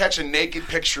ever catch a naked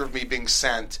picture of me being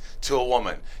sent to a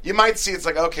woman. You might see it's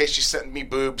like, okay, she sent me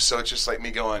boobs, so it's just like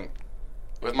me going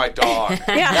with my dog.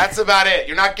 Yeah. That's about it.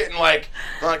 You're not getting like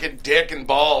dick and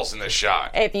balls in this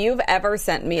shot. If you've ever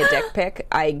sent me a dick pic,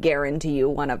 I guarantee you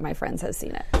one of my friends has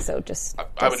seen it. So just...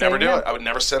 I would never do it. I would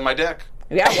never send my dick.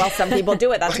 Yeah, well, some people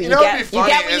do it. That's what You you know get. what'd be You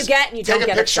funny get what you is get, and you don't take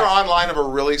get a picture upset. online of a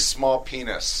really small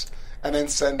penis and then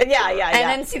send it to her. Yeah. And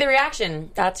then see the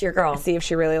reaction. That's your girl. See if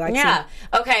she really likes Yeah.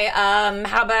 you. Okay.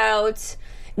 How about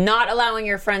not allowing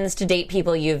your friends to date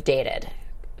people you've dated?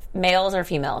 Males or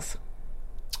females?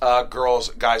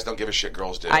 Guys don't give a shit.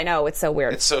 Girls do. I know, it's so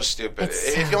weird. It's so stupid.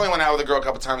 If you only went out with a girl a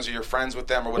couple times or you're friends with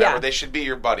them or whatever, Yeah. they should be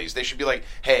your buddies. They should be like,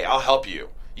 hey, I'll help you.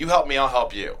 You help me, I'll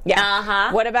help you. Yeah.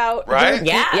 Uh-huh. What about... Right?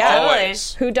 Yeah, Yeah.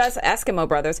 Always. Who does Eskimo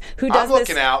Brothers? Who does I'm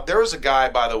looking this? out. There was a guy,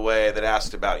 by the way, that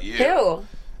asked about you. Who?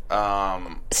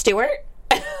 Stuart?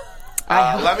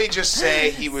 Let me just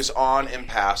say he was on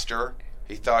Impastor.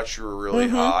 He thought you were really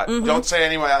hot. Don't say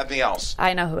anything else.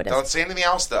 I know who it is. Don't say anything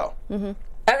else, though.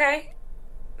 Okay.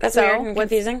 That's So, weird and what's-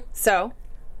 confusing. So,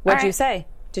 what'd All you right. say?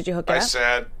 Did you hook it I up?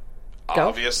 said, Go.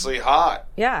 obviously hot.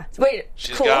 Yeah. Wait.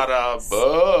 She's cool. got a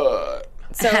butt.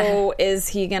 So, is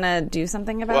he going to do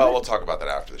something about Well, it? we'll talk about that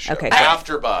after the show. Okay.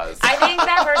 After Buzz. I think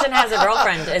that person has a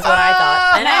girlfriend, is what I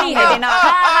thought. And No, anywho, maybe not.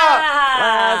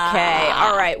 Ah. Okay.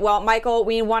 All right. Well, Michael,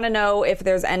 we want to know if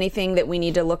there's anything that we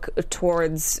need to look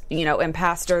towards,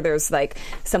 Impastor. There's like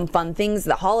some fun things.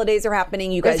 The holidays are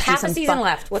happening. You guys There's do half a some season fun,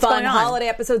 left. What's fun going on? holiday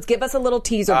episodes. Give us a little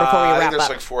teaser before we I wrap think there's up.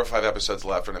 like 4 or 5 episodes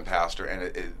left on Impastor,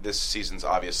 and this season's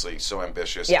obviously so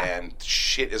ambitious, Yeah. and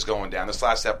shit is going down. This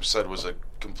last episode was a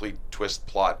complete twist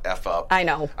plot F up. I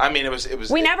know. I mean, it was.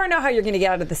 We never know how you're going to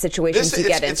get out of the situations you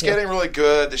get into. It's getting really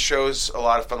good. The show's a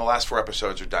lot of fun. The last 4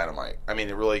 episodes are dynamite. I mean,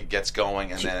 it really gets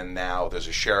going, and then now there's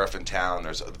a sheriff in town.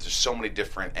 There's so many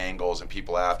different angles and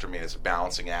people after me. It's a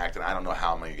balancing act, and I don't know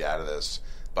how I'm going to get out of this.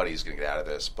 Buddy's going to get out of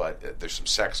this, but there's some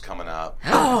sex coming up.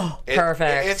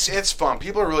 Perfect. It's fun.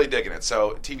 People are really digging it.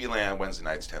 So TV Land Wednesday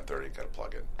nights 10:30. Got to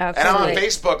plug it. Okay. And I'm on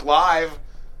Facebook Live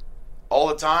all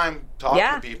the time talking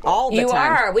to people. all the You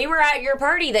time. are. We were at your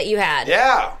party that you had.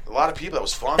 Yeah, a lot of people. That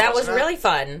was fun. That was wasn't it? really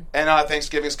fun. And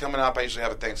Thanksgiving's coming up. I usually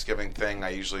have a Thanksgiving thing. I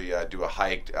usually do a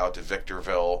hike out to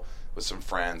Victorville with some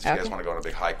friends. If you guys want to go on a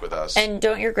big hike with us. And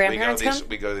don't your grandparents come?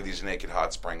 We go to these naked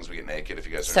hot springs. We get naked if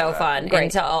you guys are So into that. fun.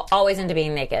 Great. Always into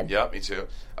being naked. Yep, me too.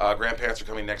 Grandparents are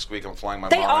coming next week. I'm flying my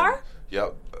They mom. are?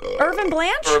 Yep. Irvin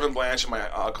Blanche? Irvin Blanche and my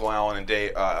Uncle Alan and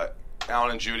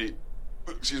Alan and Judy.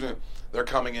 Excuse me. They're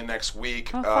coming in next week.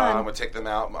 fun. I'm going to take them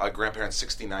out. My grandparents'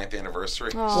 69th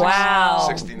anniversary. Wow.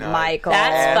 69. Michael.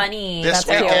 That's funny. This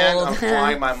That's weekend, old. I'm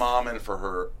flying my mom in for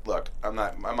her. Look, I'm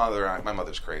not. My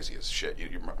mother's crazy as shit.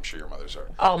 I'm sure your mothers are.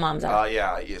 All moms are.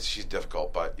 Yeah, she's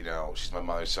difficult, but she's my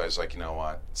mother. So I was like, you know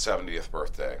what? 70th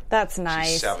birthday. That's nice.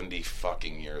 She's 70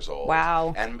 fucking years old.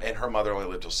 Wow. And her mother only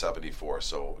lived till 74,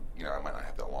 so I might not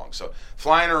have that long. So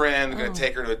flying her in, going to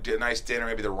take her to a nice dinner,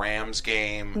 maybe the Rams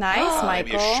game. Nice,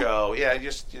 maybe Michael. a show. Yeah,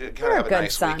 just kind You're of a have a good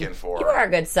nice son. weekend for her. You are a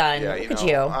good son. Yeah, Look at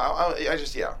you. I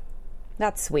just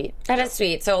That's sweet. That is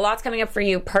sweet. So a lot's coming up for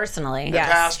you personally. Yeah.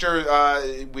 Yes.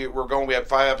 Impastor, we're going. We have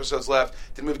 5 episodes left.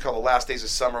 Did a movie called The Last Days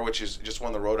of Summer, which is just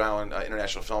won the Rhode Island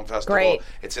International Film Festival. Great.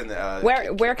 It's in the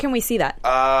Where can we see that?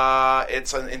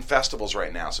 It's in festivals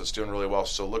right now, so it's doing really well.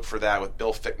 So look for that with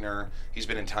Bill Fichtner. He's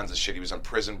been in tons of shit. He was on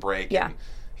Prison Break. Yeah. And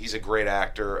he's a great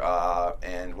actor.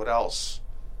 And what else?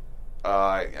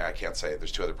 I can't say it.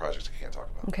 There's 2 other projects I can't talk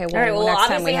about. Okay, All right. Well, next time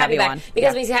obviously we have you back on.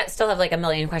 because Yeah. we still have like a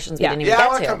million questions we Yeah. didn't even Yeah, get I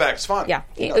want to. to come back. It's fun. Yeah.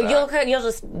 You know that. You'll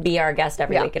just be our guest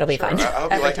every Yeah. week. It'll be Sure. fun. I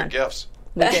hope you Every like time. your gifts.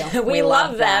 We do. We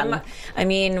love them. I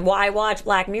mean, why watch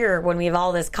Black Mirror when we have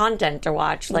all this content to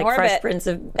watch, like Norbit. Fresh Prince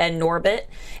and Norbit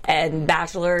and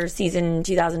Bachelor season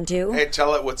 2002? Hey,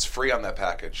 tell it what's free on that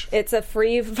package. It's a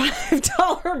free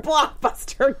 $5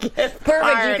 Blockbuster gift Perfect.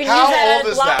 card. You can How use that old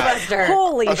as is that? Blockbuster.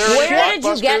 Holy Are there shit. Where did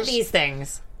you get Blockbusters? these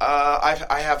things?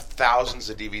 I have thousands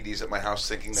of DVDs at my house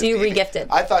thinking that So you regifted.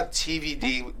 I thought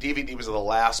DVD was the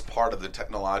last part of the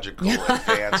technological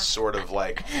advance sort of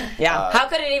like. Yeah. How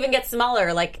could it even get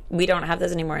smaller? Like, we don't have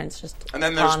those anymore. It's just And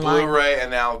then there's online. Blu-ray, and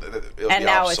now it'll And be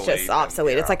now obsolete. it's just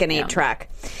obsolete. It's like an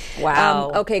 8-track.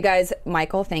 Wow. Okay, guys.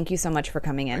 Michael, thank you so much for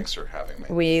coming in. Thanks for having me.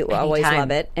 We always Anytime. love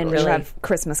it. And Really. we have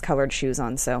Christmas-colored shoes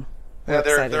on, so Yeah,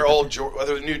 they're excited. old.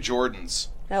 They're new Jordans.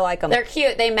 I like them. They're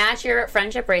cute. They match your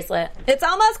friendship bracelet. It's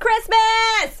almost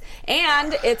Christmas!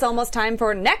 And it's almost time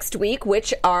for next week,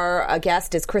 which our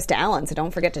guest is Krista Allen, so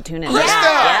don't forget to tune in. Krista,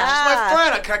 Yeah. she's my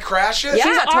friend. Can I crash it? Yeah,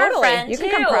 She's our totally. friend, You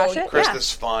can come too. crash it.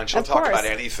 Krista's fun. She'll Of talk course. about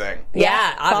anything.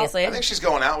 Yeah, obviously. I think she's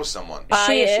going out with someone.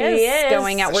 She is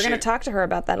going out. Is We're going she? to talk to her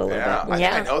about that a little Yeah, bit. I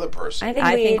think I know the person. I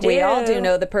think we all do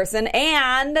know the person.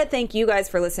 And thank you guys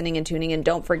for listening and tuning in.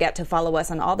 Don't forget to follow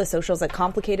us on all the socials at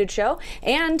Complicated Show.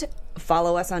 And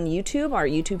follow us on YouTube, our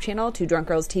YouTube channel, Two Drunk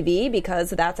Girls TV, because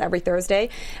that's every Thursday.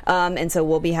 And so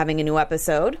we'll be having a new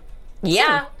episode.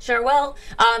 Yeah, sure will.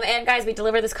 And guys, we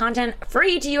deliver this content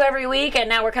free to you every week, and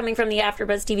now we're coming from the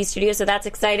AfterBuzz TV studio, so that's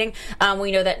exciting.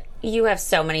 We know that you have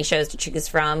so many shows to choose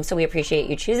from, so we appreciate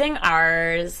you choosing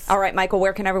ours. All right, Michael,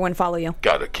 where can everyone follow you?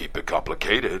 Gotta keep it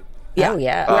complicated. Yeah. Oh,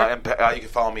 yeah. You can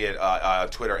follow me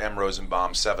at Twitter,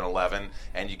 mrosenbaum711,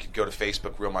 and you can go to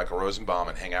Facebook, Real Michael Rosenbaum,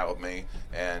 and hang out with me.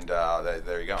 And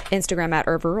there you go. Instagram at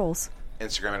Irv Rules.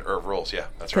 Instagram at Irv Rules. Yeah,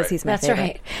 that's Because right. he's my That's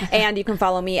favorite. right. And you can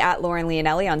follow me at Lauren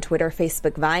Leonelli on Twitter,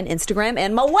 Facebook, Vine, Instagram,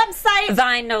 and my website.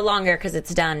 Vine no longer because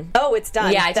it's done. Oh, it's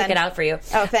done. Yeah, I Then- took it out for you.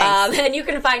 Oh, thanks. And you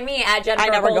can find me at Jennifer I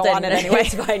never Golden. go on it anyway.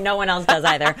 It's fine. No one else does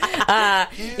either.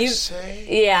 You say?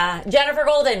 Yeah, Jennifer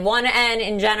Golden, 1 N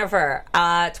in Jennifer.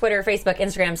 Twitter, Facebook,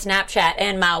 Instagram, Snapchat,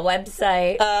 and my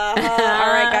website. All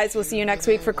right, guys, we'll see you next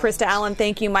week for Krista Allen.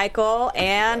 Thank you, Michael.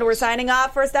 And we're signing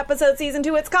off. First episode, season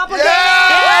 2. It's complicated.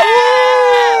 Bye.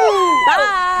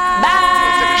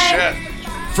 Take a shit.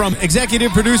 From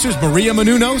executive producers Maria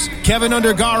Menounos, Kevin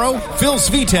Undergaro, Phil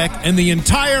Svitek, and the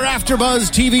entire AfterBuzz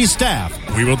TV staff,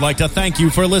 we would like to thank you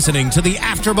for listening to the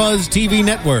AfterBuzz TV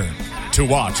network. To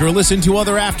watch or listen to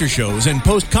other after shows and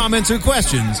post comments or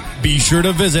questions, be sure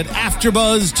to visit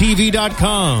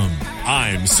AfterBuzzTV.com.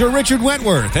 I'm Sir Richard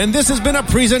Wentworth, and this has been a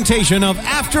presentation of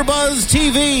AfterBuzz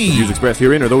TV. The views expressed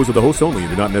herein are those of the hosts only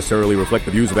and do not necessarily reflect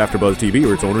the views of AfterBuzz TV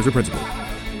or its owners or principals.